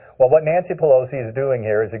itself. Well, what Nancy Pelosi is doing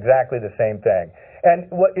here is exactly the same thing. And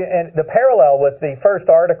the parallel with the first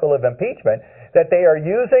article of impeachment, that they are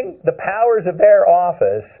using the powers of their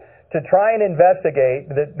office to try and investigate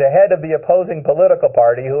the head of the opposing political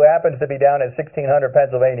party who happens to be down at 1600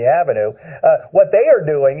 Pennsylvania Avenue. What they are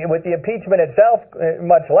doing with the impeachment itself,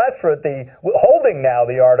 much less with the holding now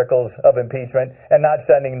the articles of impeachment and not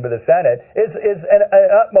sending them to the Senate, is an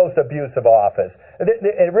utmost abuse of office.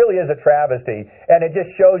 It really is a travesty, and it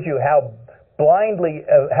just shows you how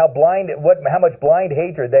much blind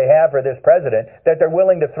hatred they have for this president, that they're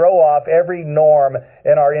willing to throw off every norm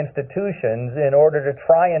in our institutions in order to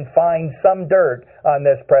try and find some dirt on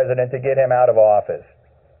this president to get him out of office.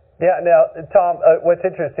 Yeah. Now, Tom, what's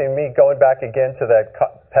interesting to me, going back again to that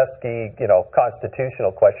pesky,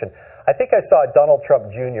 constitutional question, I think I saw Donald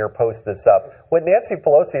Trump Jr. post this up. What Nancy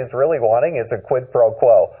Pelosi is really wanting is a quid pro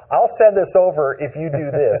quo. I'll send this over if you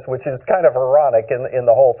do this, which is kind of ironic in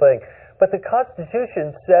the whole thing. But the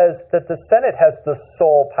Constitution says that the Senate has the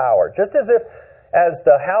sole power, just as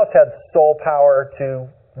the House had sole power to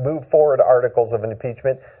move forward articles of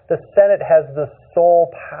impeachment, the Senate has the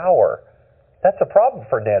sole power. That's a problem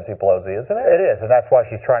for Nancy Pelosi, isn't it? It is, and that's why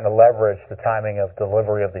she's trying to leverage the timing of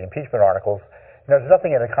delivery of the impeachment articles. There's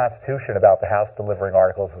nothing in the Constitution about the House delivering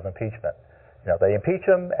articles of impeachment. They impeach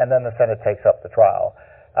them, and then the Senate takes up the trial.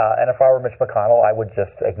 And if I were Mitch McConnell, I would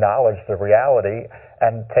just acknowledge the reality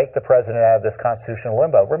and take the president out of this constitutional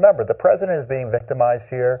limbo. Remember, the president is being victimized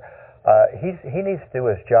here. He needs to do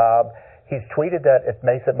his job. He's tweeted that it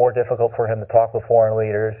makes it more difficult for him to talk with foreign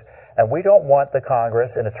leaders. And we don't want the Congress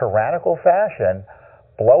in a tyrannical fashion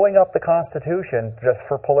blowing up the Constitution just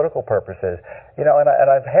for political purposes. And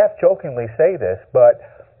I half-jokingly say this, but,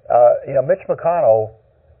 Mitch McConnell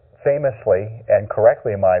famously and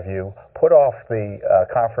correctly, in my view, put off the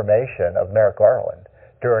confirmation of Merrick Garland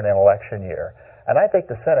during an election year. And I think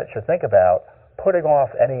the Senate should think about putting off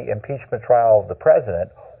any impeachment trial of the president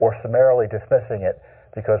or summarily dismissing it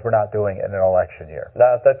because we're not doing it in an election year.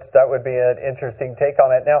 That would be an interesting take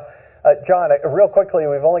on it. Now, John, real quickly,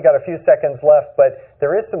 we've only got a few seconds left, but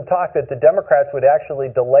there is some talk that the Democrats would actually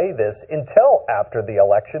delay this until after the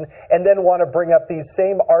election and then want to bring up these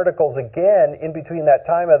same articles again in between that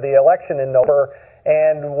time of the election in November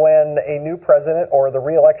and when a new president or the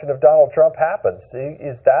re-election of Donald Trump happens.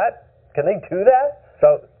 Can they do that?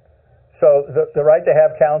 So the right to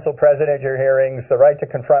have counsel present at your hearings, the right to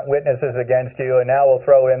confront witnesses against you, and now we'll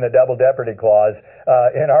throw in the double jeopardy clause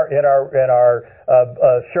in our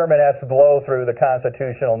Sherman-esque blow through the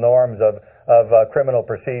constitutional norms of criminal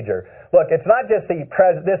procedure. Look, it's not just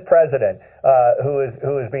this president who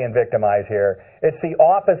is being victimized here. It's the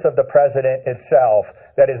office of the president itself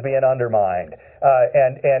that is being undermined,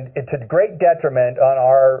 and it's a great detriment on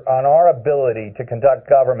our ability to conduct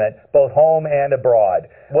government both home and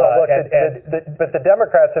abroad. Well, but the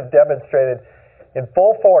Democrats have demonstrated in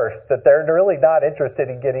full force that they're really not interested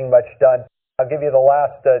in getting much done. I'll give you the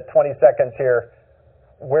last 20 seconds here.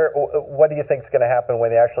 What do you think is going to happen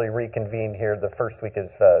when they actually reconvene here the first week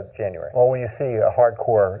of January? Well, when you see a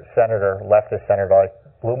hardcore leftist senator like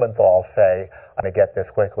Blumenthal say, I'm going to get this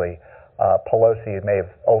quickly, Pelosi may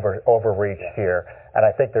have overreached here. And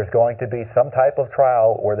I think there's going to be some type of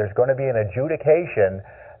trial where there's going to be an adjudication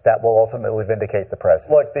that will ultimately vindicate the president.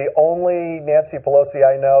 Look, the only Nancy Pelosi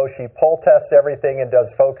I know, she poll tests everything and does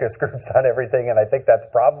focus groups on everything, and I think that's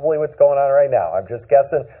probably what's going on right now. I'm just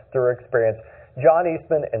guessing through experience. John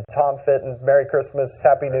Eastman and Tom Fitton, Merry Christmas,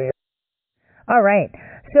 Happy New Year. All right.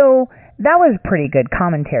 So that was pretty good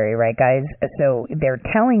commentary, right, guys? So they're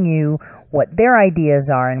telling you what their ideas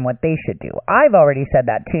are and what they should do. I've already said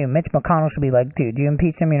that too. Mitch McConnell should be like, dude, you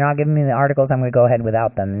impeach them, you're not giving me the articles, I'm going to go ahead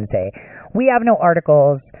without them and say, we have no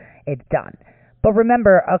articles, it's done. But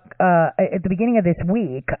remember, at the beginning of this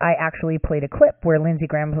week, I actually played a clip where Lindsey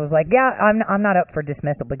Graham was like, yeah, I'm not up for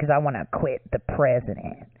dismissal because I want to quit the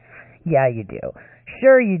president. Yeah, you do.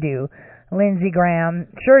 Sure you do, Lindsey Graham.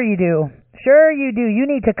 Sure you do. Sure you do. You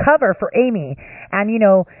need to cover for Amy. And, you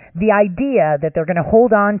know, the idea that they're going to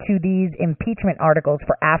hold on to these impeachment articles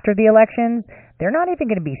for after the elections, they're not even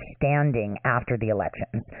going to be standing after the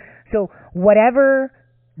elections. So whatever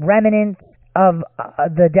remnants of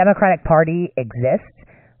the Democratic Party exists,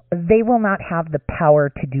 they will not have the power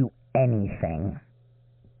to do anything.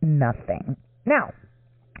 Nothing. Now,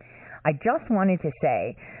 I just wanted to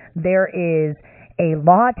say there is a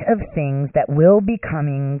lot of things that will be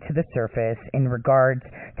coming to the surface in regards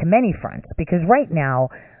to many fronts, because right now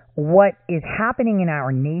what is happening in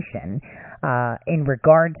our nation in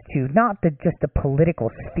regards to not just the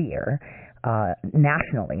political sphere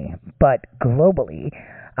nationally but globally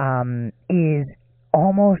is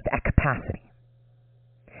almost at capacity.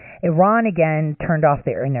 Iran again turned off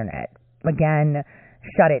their internet, again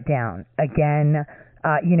shut it down, again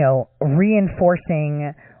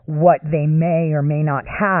reinforcing what they may or may not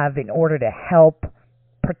have in order to help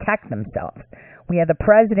protect themselves. We had the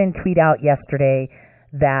president tweet out yesterday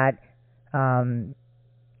that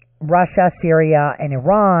Russia, Syria, and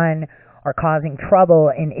Iran are causing trouble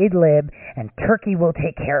in Idlib, and Turkey will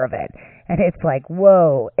take care of it. And it's like,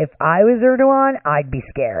 whoa, if I was Erdogan, I'd be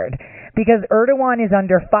scared. Because Erdogan is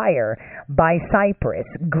under fire by Cyprus,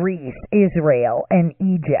 Greece, Israel, and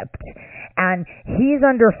Egypt. And he's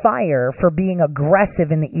under fire for being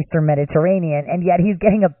aggressive in the Eastern Mediterranean, and yet he's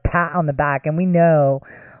getting a pat on the back, and we know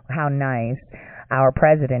how nice our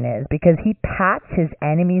president is, because he pats his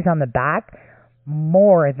enemies on the back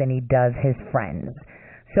more than he does his friends.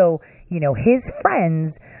 So, his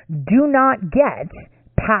friends do not get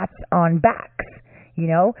pats on backs.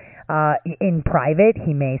 In private,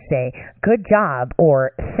 he may say, good job,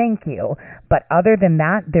 or thank you, but other than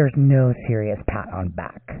that, there's no serious pat on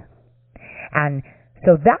back. And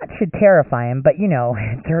so that should terrify him, but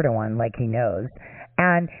it's Erdogan, like he knows.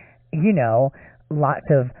 And, lots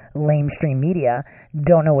of lamestream media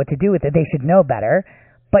don't know what to do with it. They should know better.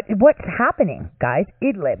 But what's happening, guys?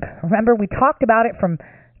 Idlib. Remember, we talked about it from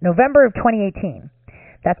November of 2018.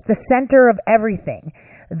 That's the center of everything.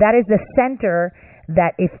 That is the center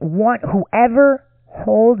that whoever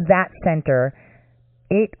holds that center,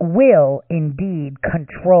 it will indeed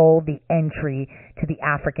control the entry to the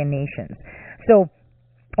African nations. So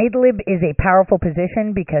Idlib is a powerful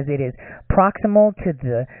position because it is proximal to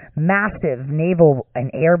the massive naval and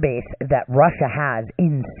air base that Russia has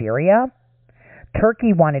in Syria.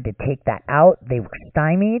 Turkey wanted to take that out. They were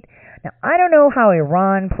stymied. Now, I don't know how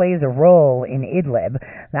Iran plays a role in Idlib.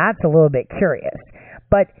 That's a little bit curious.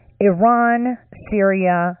 But Iran,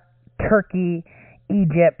 Syria, Turkey,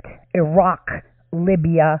 Egypt, Iraq,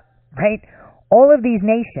 Libya, right? All of these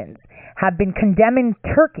nations have been condemning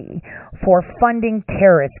Turkey for funding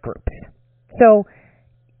terrorist groups. So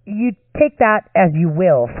you take that as you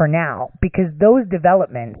will for now, because those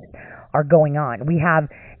developments are going on. We have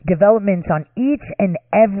developments on each and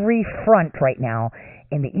every front right now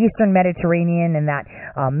in the Eastern Mediterranean and that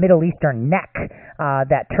Middle Eastern neck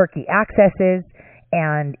that Turkey accesses.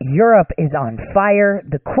 And Europe is on fire.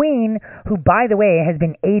 The Queen, who, by the way, has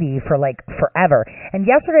been 80 for like forever. And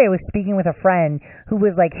yesterday I was speaking with a friend who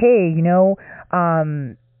was like, hey,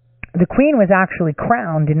 the Queen was actually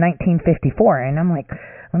crowned in 1954. And I'm like,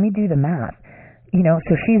 let me do the math.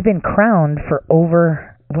 So she's been crowned for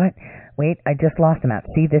over, what? Wait, I just lost the math.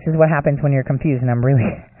 See, this is what happens when you're confused, and I'm really...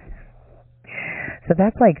 So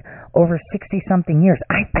that's like over 60-something years.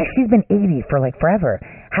 She's been 80 for like forever,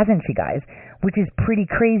 hasn't she, guys? Which is pretty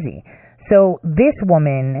crazy. So this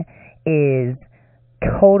woman is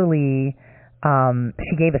totally...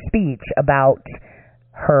 she gave a speech about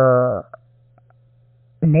her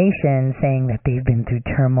nation, saying that they've been through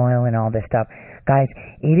turmoil and all this stuff. Guys,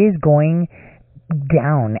 it is going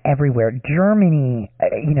down everywhere. Germany,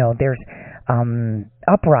 there's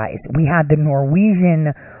uprise. We had the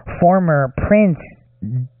Norwegian former prince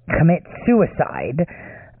commit suicide.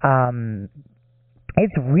 it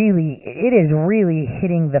is really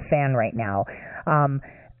hitting the fan right now.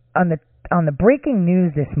 On the breaking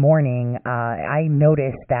news this morning, I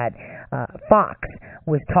noticed that Fox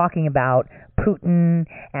was talking about Putin,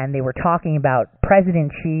 and they were talking about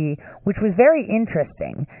President Xi, which was very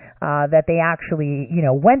interesting. That they actually,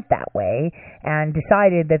 went that way and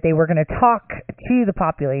decided that they were going to talk to the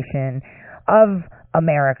population of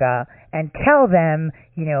America and tell them,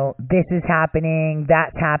 this is happening,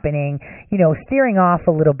 that's happening, steering off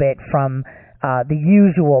a little bit from the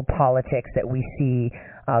usual politics that we see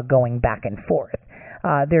going back and forth.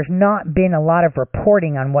 There's not been a lot of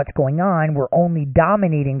reporting on what's going on. We're only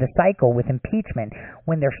dominating the cycle with impeachment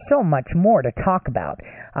when there's so much more to talk about.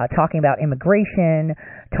 Talking about immigration,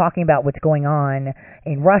 talking about what's going on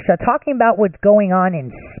in Russia, talking about what's going on in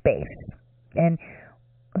space. And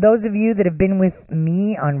those of you that have been with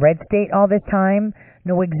me on Red State all this time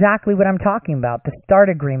know exactly what I'm talking about. The START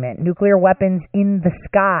agreement, nuclear weapons in the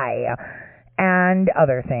sky, and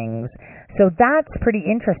other things. So that's pretty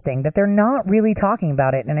interesting that they're not really talking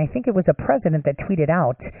about it. And I think it was a president that tweeted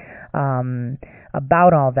out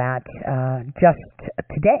about all that just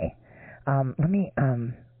today. Let me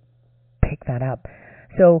pick that up.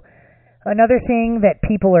 So another thing that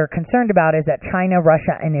people are concerned about is that China,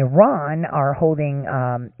 Russia, and Iran are holding,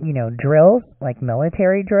 drills, like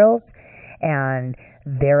military drills, and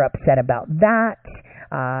they're upset about that.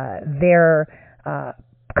 They're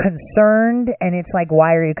concerned, and it's like,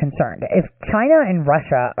 why are you concerned? If China and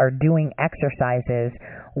Russia are doing exercises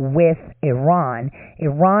with Iran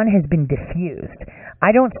has been diffused.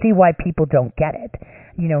 I don't see why people don't get it.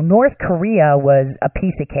 North Korea was a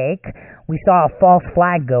piece of cake. We saw a false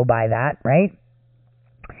flag go by that, right?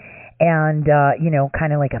 And,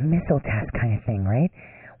 kind of like a missile test kind of thing, right?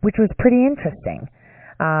 Which was pretty interesting.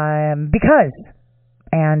 Because,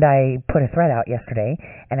 and I put a thread out yesterday,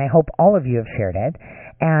 and I hope all of you have shared it,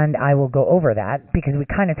 and I will go over that because we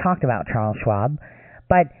kind of talked about Charles Schwab,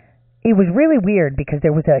 but it was really weird because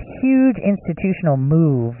there was a huge institutional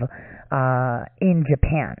move in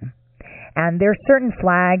Japan. And there's certain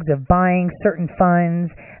flags of buying certain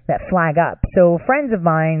funds that flag up. So friends of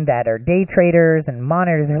mine that are day traders and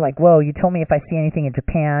monitors, they're like, whoa, you told me if I see anything in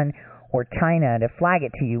Japan or China to flag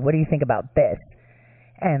it to you. What do you think about this?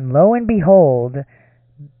 And lo and behold,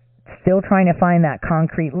 still trying to find that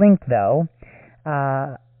concrete link though,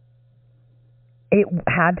 it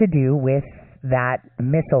had to do with that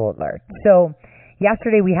missile alert. So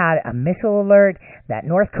yesterday we had a missile alert that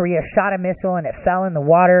North Korea shot a missile and it fell in the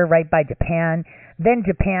water right by Japan. Then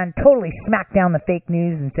Japan totally smacked down the fake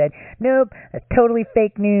news and said, nope, that's totally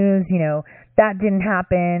fake news, that didn't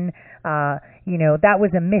happen, that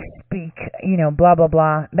was a misspeak, blah, blah,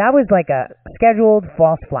 blah. That was like a scheduled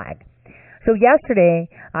false flag. So yesterday,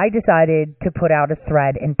 I decided to put out a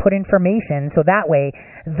thread and put information so that way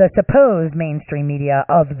the supposed mainstream media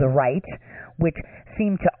of the right, which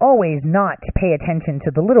seem to always not pay attention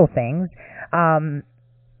to the little things,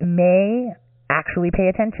 may actually pay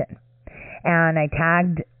attention. And I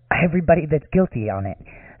tagged everybody that's guilty on it.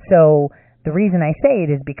 So the reason I say it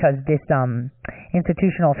is because this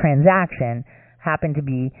institutional transaction happened to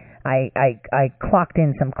be, I clocked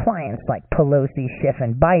in some clients like Pelosi, Schiff,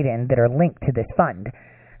 and Biden that are linked to this fund.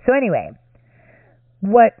 So anyway,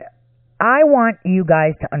 what I want you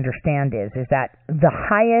guys to understand is that the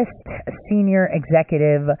highest senior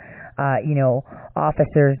executive,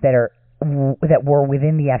 officers that were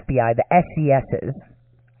within the FBI, the SCSs,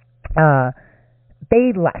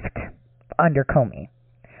 they left under Comey.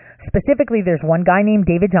 Specifically, there's one guy named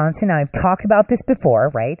David Johnson. I've talked about this before,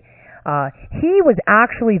 right? He was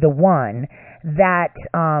actually the one that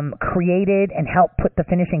created and helped put the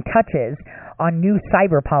finishing touches on new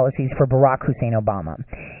cyber policies for Barack Hussein Obama.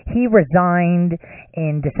 He resigned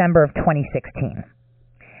in December of 2016.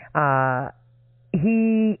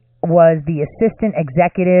 He was the assistant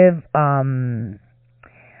executive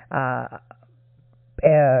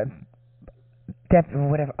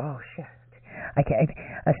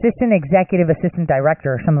assistant executive, assistant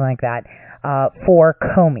director, or something like that, for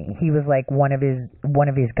Comey. He was like one of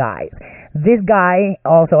his guys. This guy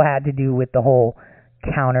also had to do with the whole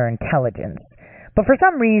counterintelligence. But for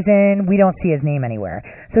some reason, we don't see his name anywhere.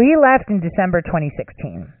 So he left in December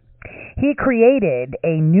 2016. He created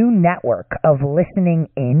a new network of listening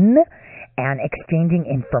in and exchanging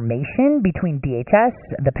information between DHS,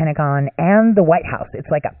 the Pentagon, and the White House. It's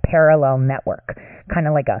like a parallel network, kind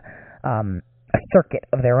of like a circuit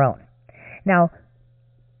of their own. Now,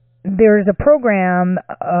 there's a program,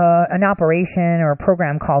 an operation or a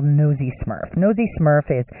program called Nosy Smurf. Nosy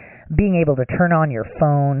Smurf is being able to turn on your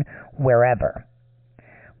phone wherever.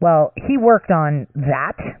 Well, he worked on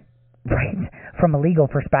that, right, from a legal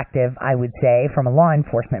perspective, I would say, from a law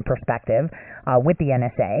enforcement perspective, with the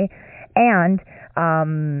NSA, and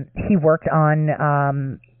he worked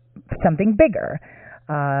on something bigger,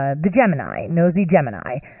 the Gemini, Nosy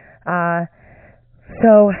Gemini.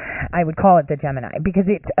 So I would call it the Gemini because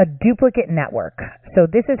it's a duplicate network. So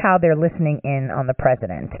this is how they're listening in on the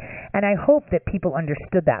president. And I hope that people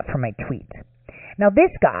understood that from my tweet. Now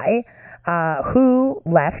this guy, who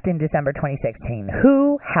left in December 2016,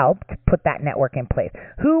 who helped put that network in place,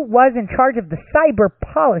 who was in charge of the cyber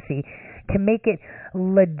policy to make it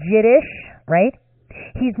legit-ish, right?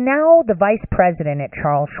 He's now the vice president at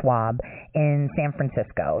Charles Schwab in San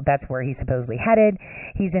Francisco. That's where he's supposedly headed.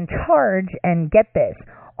 He's in charge, and get this,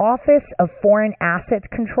 Office of Foreign Assets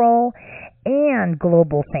Control and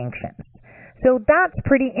Global Sanctions. So that's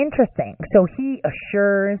pretty interesting. So he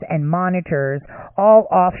assures and monitors all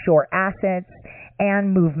offshore assets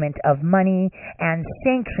and movement of money and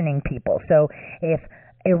sanctioning people. So if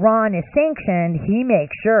Iran is sanctioned, he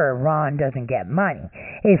makes sure Iran doesn't get money.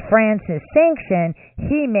 If France is sanctioned,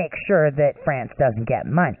 he makes sure that France doesn't get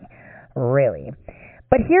money. Really.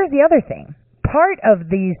 But here's the other thing. Part of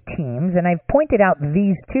these teams, and I've pointed out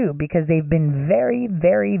these two because they've been very,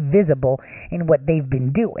 very visible in what they've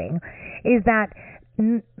been doing, is that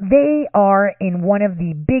they are in one of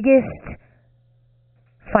the biggest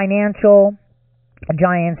financial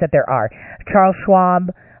giants that there are. Charles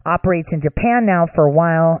Schwab operates in Japan now for a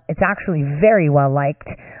while. It's actually very well liked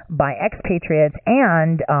by expatriates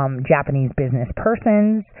and Japanese business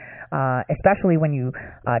persons, especially when you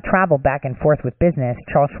travel back and forth with business.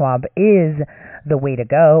 Charles Schwab is the way to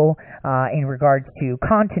go in regards to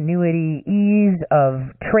continuity, ease of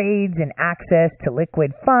trades, and access to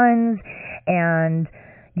liquid funds, and,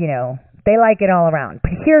 you know, they like it all around.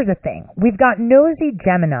 But here's the thing. We've got Nosy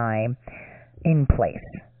Gemini in place,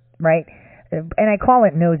 right? And I call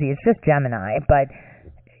it Nosy, it's just Gemini, but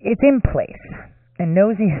it's in place. And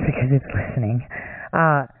Nosy is because it's listening.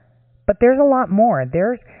 But there's a lot more.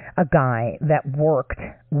 There's a guy that worked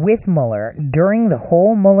with Mueller during the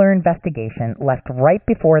whole Mueller investigation, left right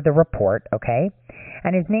before the report, okay?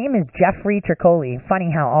 And his name is Jeffrey Tricoli.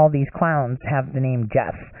 Funny how all these clowns have the name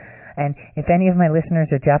Jeff. And if any of my listeners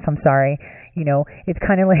are Jeff, I'm sorry. You know, it's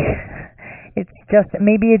kind of like, it's just,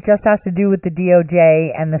 maybe it just has to do with the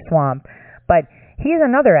DOJ and the swamp. But he's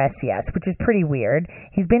another SCS, which is pretty weird.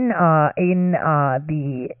 He's been in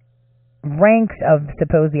the ranks of,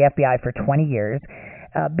 suppose, the FBI for 20 years.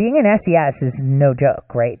 Being an SCS is no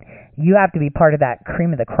joke, right? You have to be part of that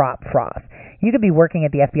cream of the crop froth. You could be working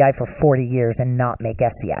at the FBI for 40 years and not make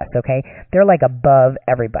SCS, okay? They're like above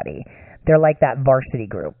everybody. They're like that varsity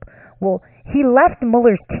group. Well, he left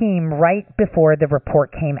Mueller's team right before the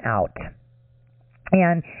report came out.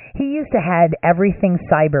 And he used to head everything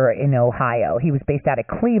cyber in Ohio. He was based out of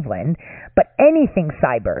Cleveland, but anything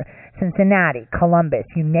cyber, Cincinnati, Columbus,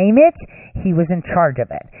 you name it, he was in charge of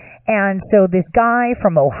it. And so this guy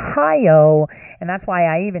from Ohio, and that's why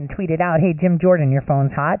I even tweeted out, hey, Jim Jordan, your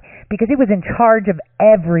phone's hot, because he was in charge of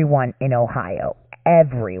everyone in Ohio,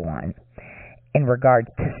 everyone, in regards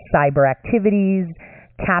to cyber activities,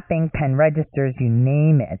 tapping pen registers, you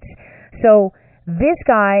name it. So this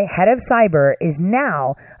guy, head of cyber, is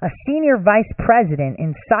now a senior vice president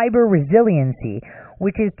in cyber resiliency,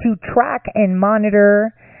 which is to track and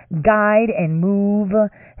monitor, guide, and move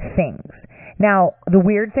things. Now, the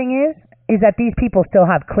weird thing is that these people still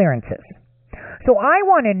have clearances. So I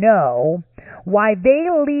want to know why they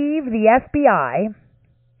leave the FBI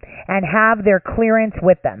and have their clearance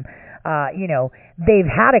with them. You know, they've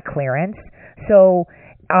had a clearance, so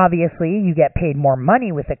obviously you get paid more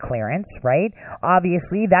money with a clearance, right?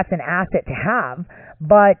 Obviously that's an asset to have,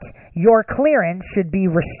 but your clearance should be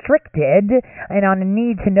restricted and on a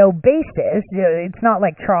need-to-know basis. It's not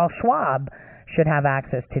like Charles Schwab should have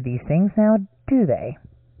access to these things now, do they?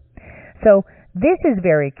 So this is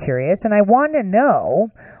very curious, and I want to know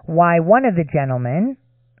why one of the gentlemen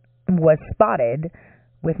was spotted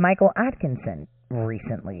with Michael Atkinson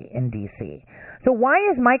recently in D.C. So why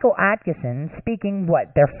is Michael Atkinson speaking,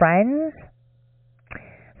 what, they're friends?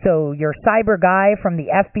 So your cyber guy from the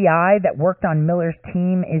FBI that worked on Mueller's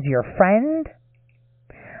team is your friend?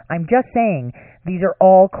 I'm just saying, these are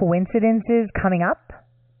all coincidences coming up.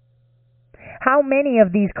 How many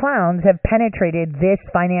of these clowns have penetrated this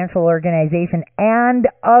financial organization and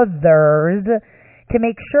others to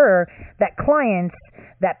make sure that clients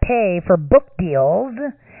that pay for book deals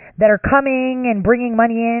that are coming and bringing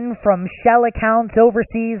money in from shell accounts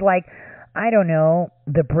overseas, like, I don't know,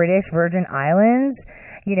 the British Virgin Islands,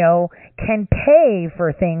 you know, can pay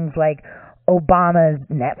for things like Obama's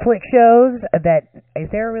Netflix shows. Is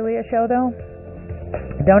there really a show though?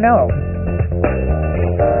 Don't know.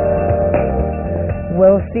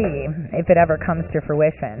 We'll see if it ever comes to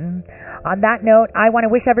fruition. On that note, I want to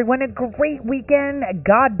wish everyone a great weekend.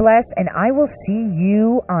 God bless, and I will see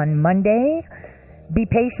you on Monday. Be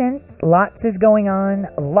patient. Lots is going on.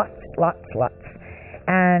 Lots.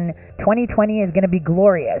 And 2020 is going to be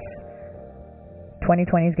glorious.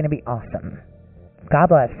 2020 is going to be awesome. God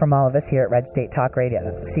bless from all of us here at Red State Talk Radio.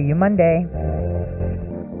 See you Monday.